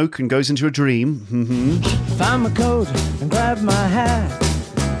has a smoke and goes into a dream. Mm-hmm. Found my coat and grabbed my hat.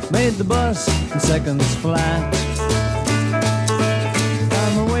 Made the bus in seconds flat.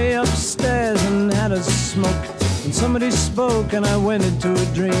 Found my way upstairs and had a smoke. And somebody spoke and I went into a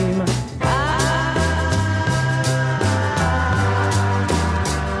dream.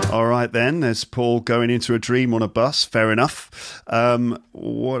 All right, then. There's Paul going into a dream on a bus. Fair enough.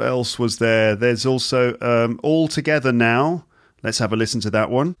 What else was there? There's also All Together Now. Let's have a listen to that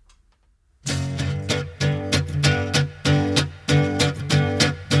one.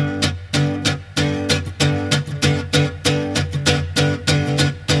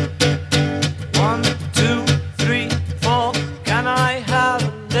 One, two, three, four. Can I have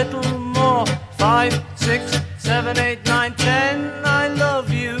a little more? 5, 6, 7, 8, 9, 10. I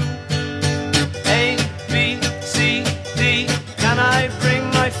love you. A, B, C, D. Can I bring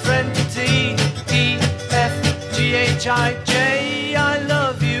my friend to tea? E, F, G, H, I, J. I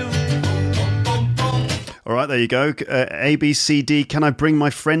love you. All right, there you go. A, B, C, D. Can I bring my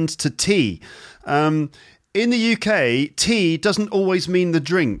friend to tea? In the UK, tea doesn't always mean the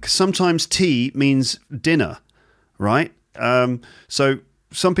drink. Sometimes tea means dinner, right? So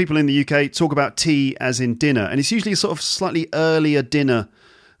some people in the UK talk about tea as in dinner, and it's usually a sort of slightly earlier dinner.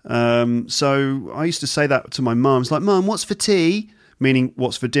 So I used to say that to my mum. It's like, Mum, what's for tea? Meaning,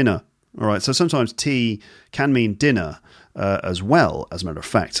 what's for dinner? All right, so sometimes tea can mean dinner as well, as a matter of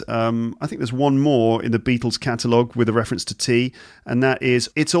fact. I think there's one more in the Beatles catalogue with a reference to tea, and that is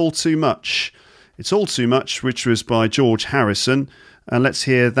It's All Too Much. It's All Too Much, which was by George Harrison. And let's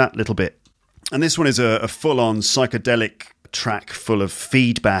hear that little bit. And this one is a full-on psychedelic track full of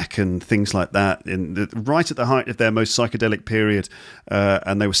feedback and things like that, right at the height of their most psychedelic period,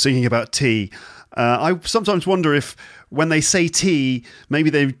 and they were singing about tea. I sometimes wonder if when they say tea, maybe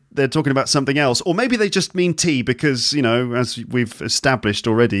they're talking about something else, or maybe they just mean tea because, you know, as we've established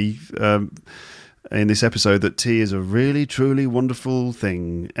already in this episode, that tea is a really, truly wonderful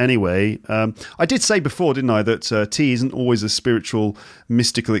thing. Anyway, I did say before, didn't I, that tea isn't always a spiritual,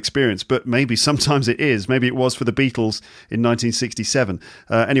 mystical experience, but maybe sometimes it is. Maybe it was for the Beatles in 1967.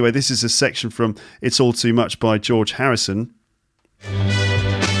 Anyway, this is a section from It's All Too Much by George Harrison.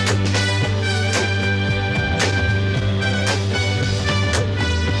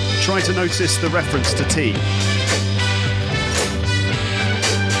 Try to notice the reference to tea.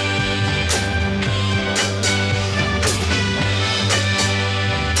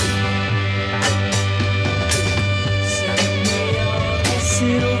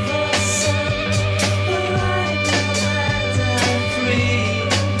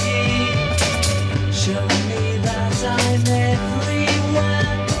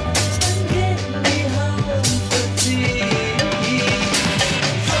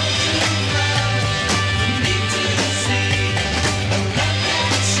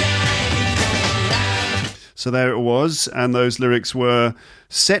 So there it was, and those lyrics were,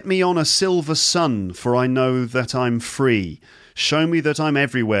 "Set me on a silver sun, for I know that I'm free. Show me that I'm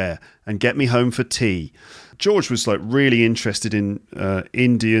everywhere, and get me home for tea." George was like really interested in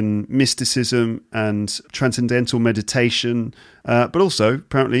Indian mysticism and transcendental meditation, but also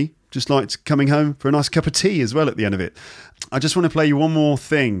apparently just liked coming home for a nice cup of tea as well at the end of it. I just want to play you one more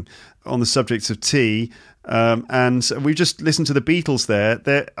thing on the subject of tea. And we've just listened to the Beatles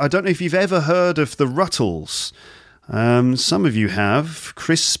there. I don't know if you've ever heard of the Rutles. Some of you have.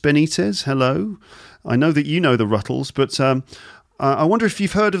 Chris Benitez, hello. I know that you know the Rutles, but I wonder if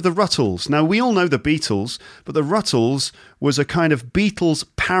you've heard of the Rutles. Now, we all know the Beatles, but the Rutles was a kind of Beatles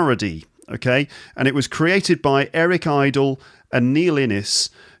parody, okay? And it was created by Eric Idle and Neil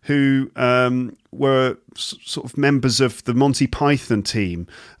Innes, who were sort of members of the Monty Python team.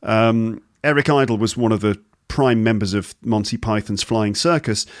 Eric Idle was one of the prime members of Monty Python's Flying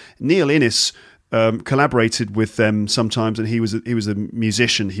Circus. Neil Innes collaborated with them sometimes, and he was a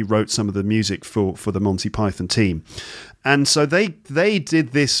musician. He wrote some of the music for the Monty Python team. And so they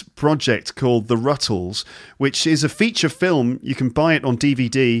did this project called The Rutles, which is a feature film. You can buy it on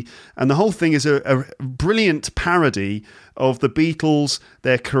DVD, and the whole thing is a brilliant parody of the Beatles,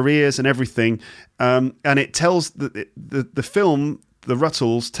 their careers and everything. And it tells the film, The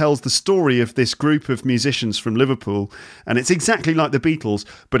Rutles, tells the story of this group of musicians from Liverpool, and it's exactly like the Beatles,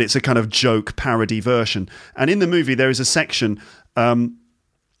 but it's a kind of joke parody version. And in the movie, there is a section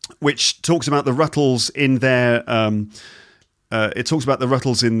which talks about the Rutles in their in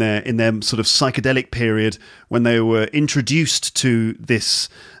their sort of psychedelic period when they were introduced to this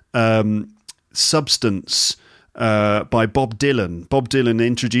substance by Bob Dylan. Bob Dylan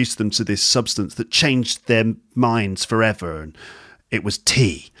introduced them to this substance that changed their minds forever, and it was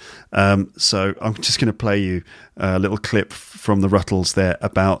tea. So I'm just going to play you a little clip from the Rutles there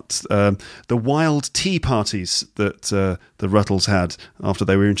about the wild tea parties that the Rutles had after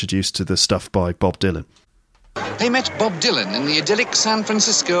they were introduced to the stuff by Bob Dylan. They met Bob Dylan in the idyllic San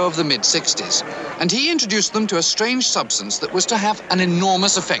Francisco of the mid-60s, and he introduced them to a strange substance that was to have an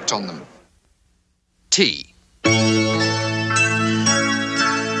enormous effect on them. Tea.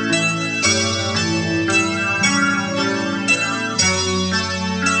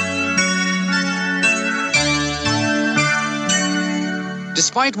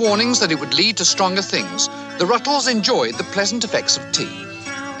 Despite warnings that it would lead to stronger things, the Rutles enjoyed the pleasant effects of tea,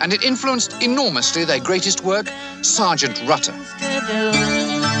 and it influenced enormously their greatest work, Sergeant Rutter.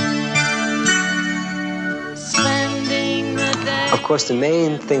 Of course, the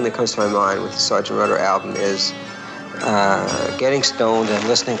main thing that comes to my mind with the Sergeant Rutter album is getting stoned and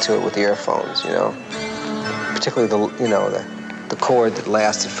listening to it with earphones, you know, particularly the chord that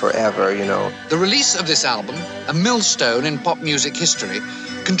lasted forever, you know. The release of this album, a millstone in pop music history,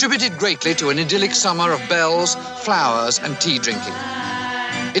 contributed greatly to an idyllic summer of bells, flowers, and tea drinking.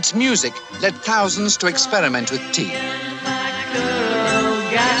 Its music led thousands to experiment with tea.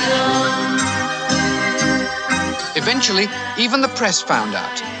 Eventually, even the press found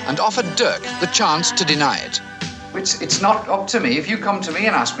out and offered Dirk the chance to deny it. It's not up to me. If you come to me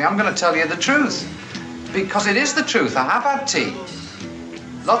and ask me, I'm going to tell you the truth. Because it is the truth. I have had tea.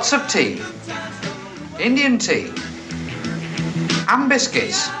 Lots of tea. Indian tea. And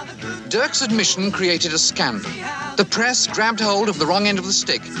biscuits. Dirk's admission created a scandal. The press grabbed hold of the wrong end of the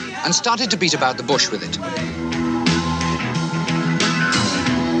stick and started to beat about the bush with it.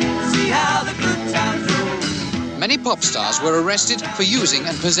 many pop stars were arrested for using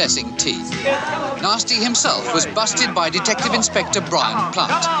and possessing tea. Nasty himself was busted by Detective Inspector Brian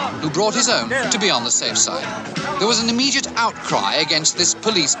Plant, who brought his own to be on the safe side. There was an immediate outcry against this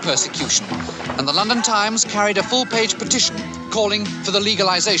police persecution, and the London Times carried a full-page petition calling for the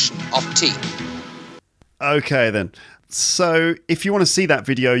legalisation of tea. Okay, then. So if you want to see that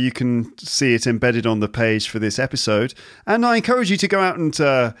video, you can see it embedded on the page for this episode. And I encourage you to go out and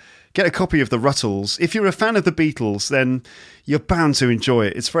get a copy of the Ruttles. If you're a fan of the Beatles, then you're bound to enjoy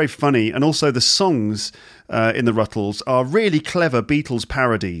it. It's very funny. And also the songs in the Ruttles are really clever Beatles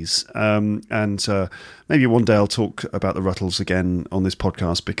parodies. And maybe one day I'll talk about the Ruttles again on this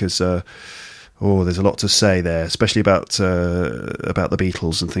podcast because... there's a lot to say there, especially about the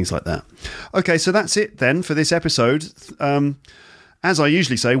Beatles and things like that. Okay, so that's it then for this episode. As I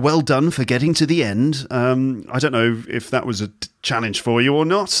usually say, well done for getting to the end. I don't know if that was a challenge for you or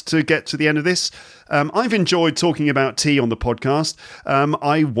not to get to the end of this. I've enjoyed talking about tea on the podcast.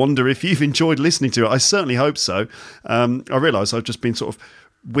 I wonder if you've enjoyed listening to it. I certainly hope so. I realise I've just been sort of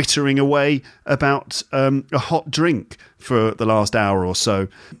wittering away about a hot drink for the last hour or so.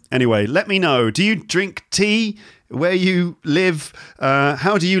 Anyway, let me know. Do you drink tea where you live?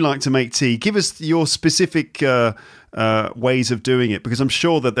 How do you like to make tea? Give us your specific ways of doing it, because I'm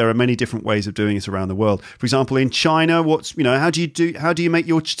sure that there are many different ways of doing it around the world. For example, in China, how do you make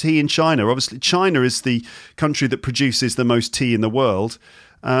your tea in China? Obviously, China is the country that produces the most tea in the world.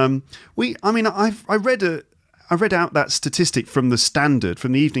 I read out that statistic from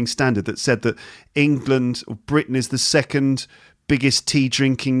the Evening Standard, that said that England or Britain is the second biggest tea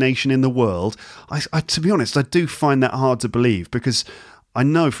drinking nation in the world. To be honest, I do find that hard to believe, because I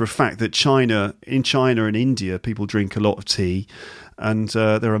know for a fact that in China and India, people drink a lot of tea, and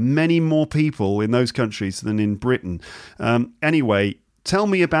there are many more people in those countries than in Britain. Anyway, tell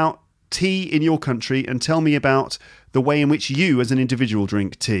me about tea in your country, and tell me about the way in which you as an individual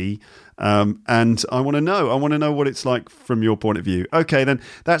drink tea. And I want to know what it's like from your point of view. Okay, then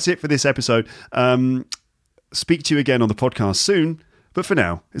that's it for this episode. Speak to you again on the podcast soon. But for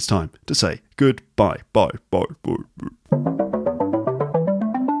now, it's time to say goodbye. Bye.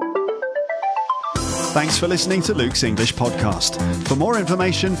 Thanks for listening to Luke's English Podcast. For more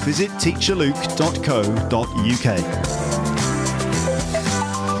information, visit teacherluke.co.uk.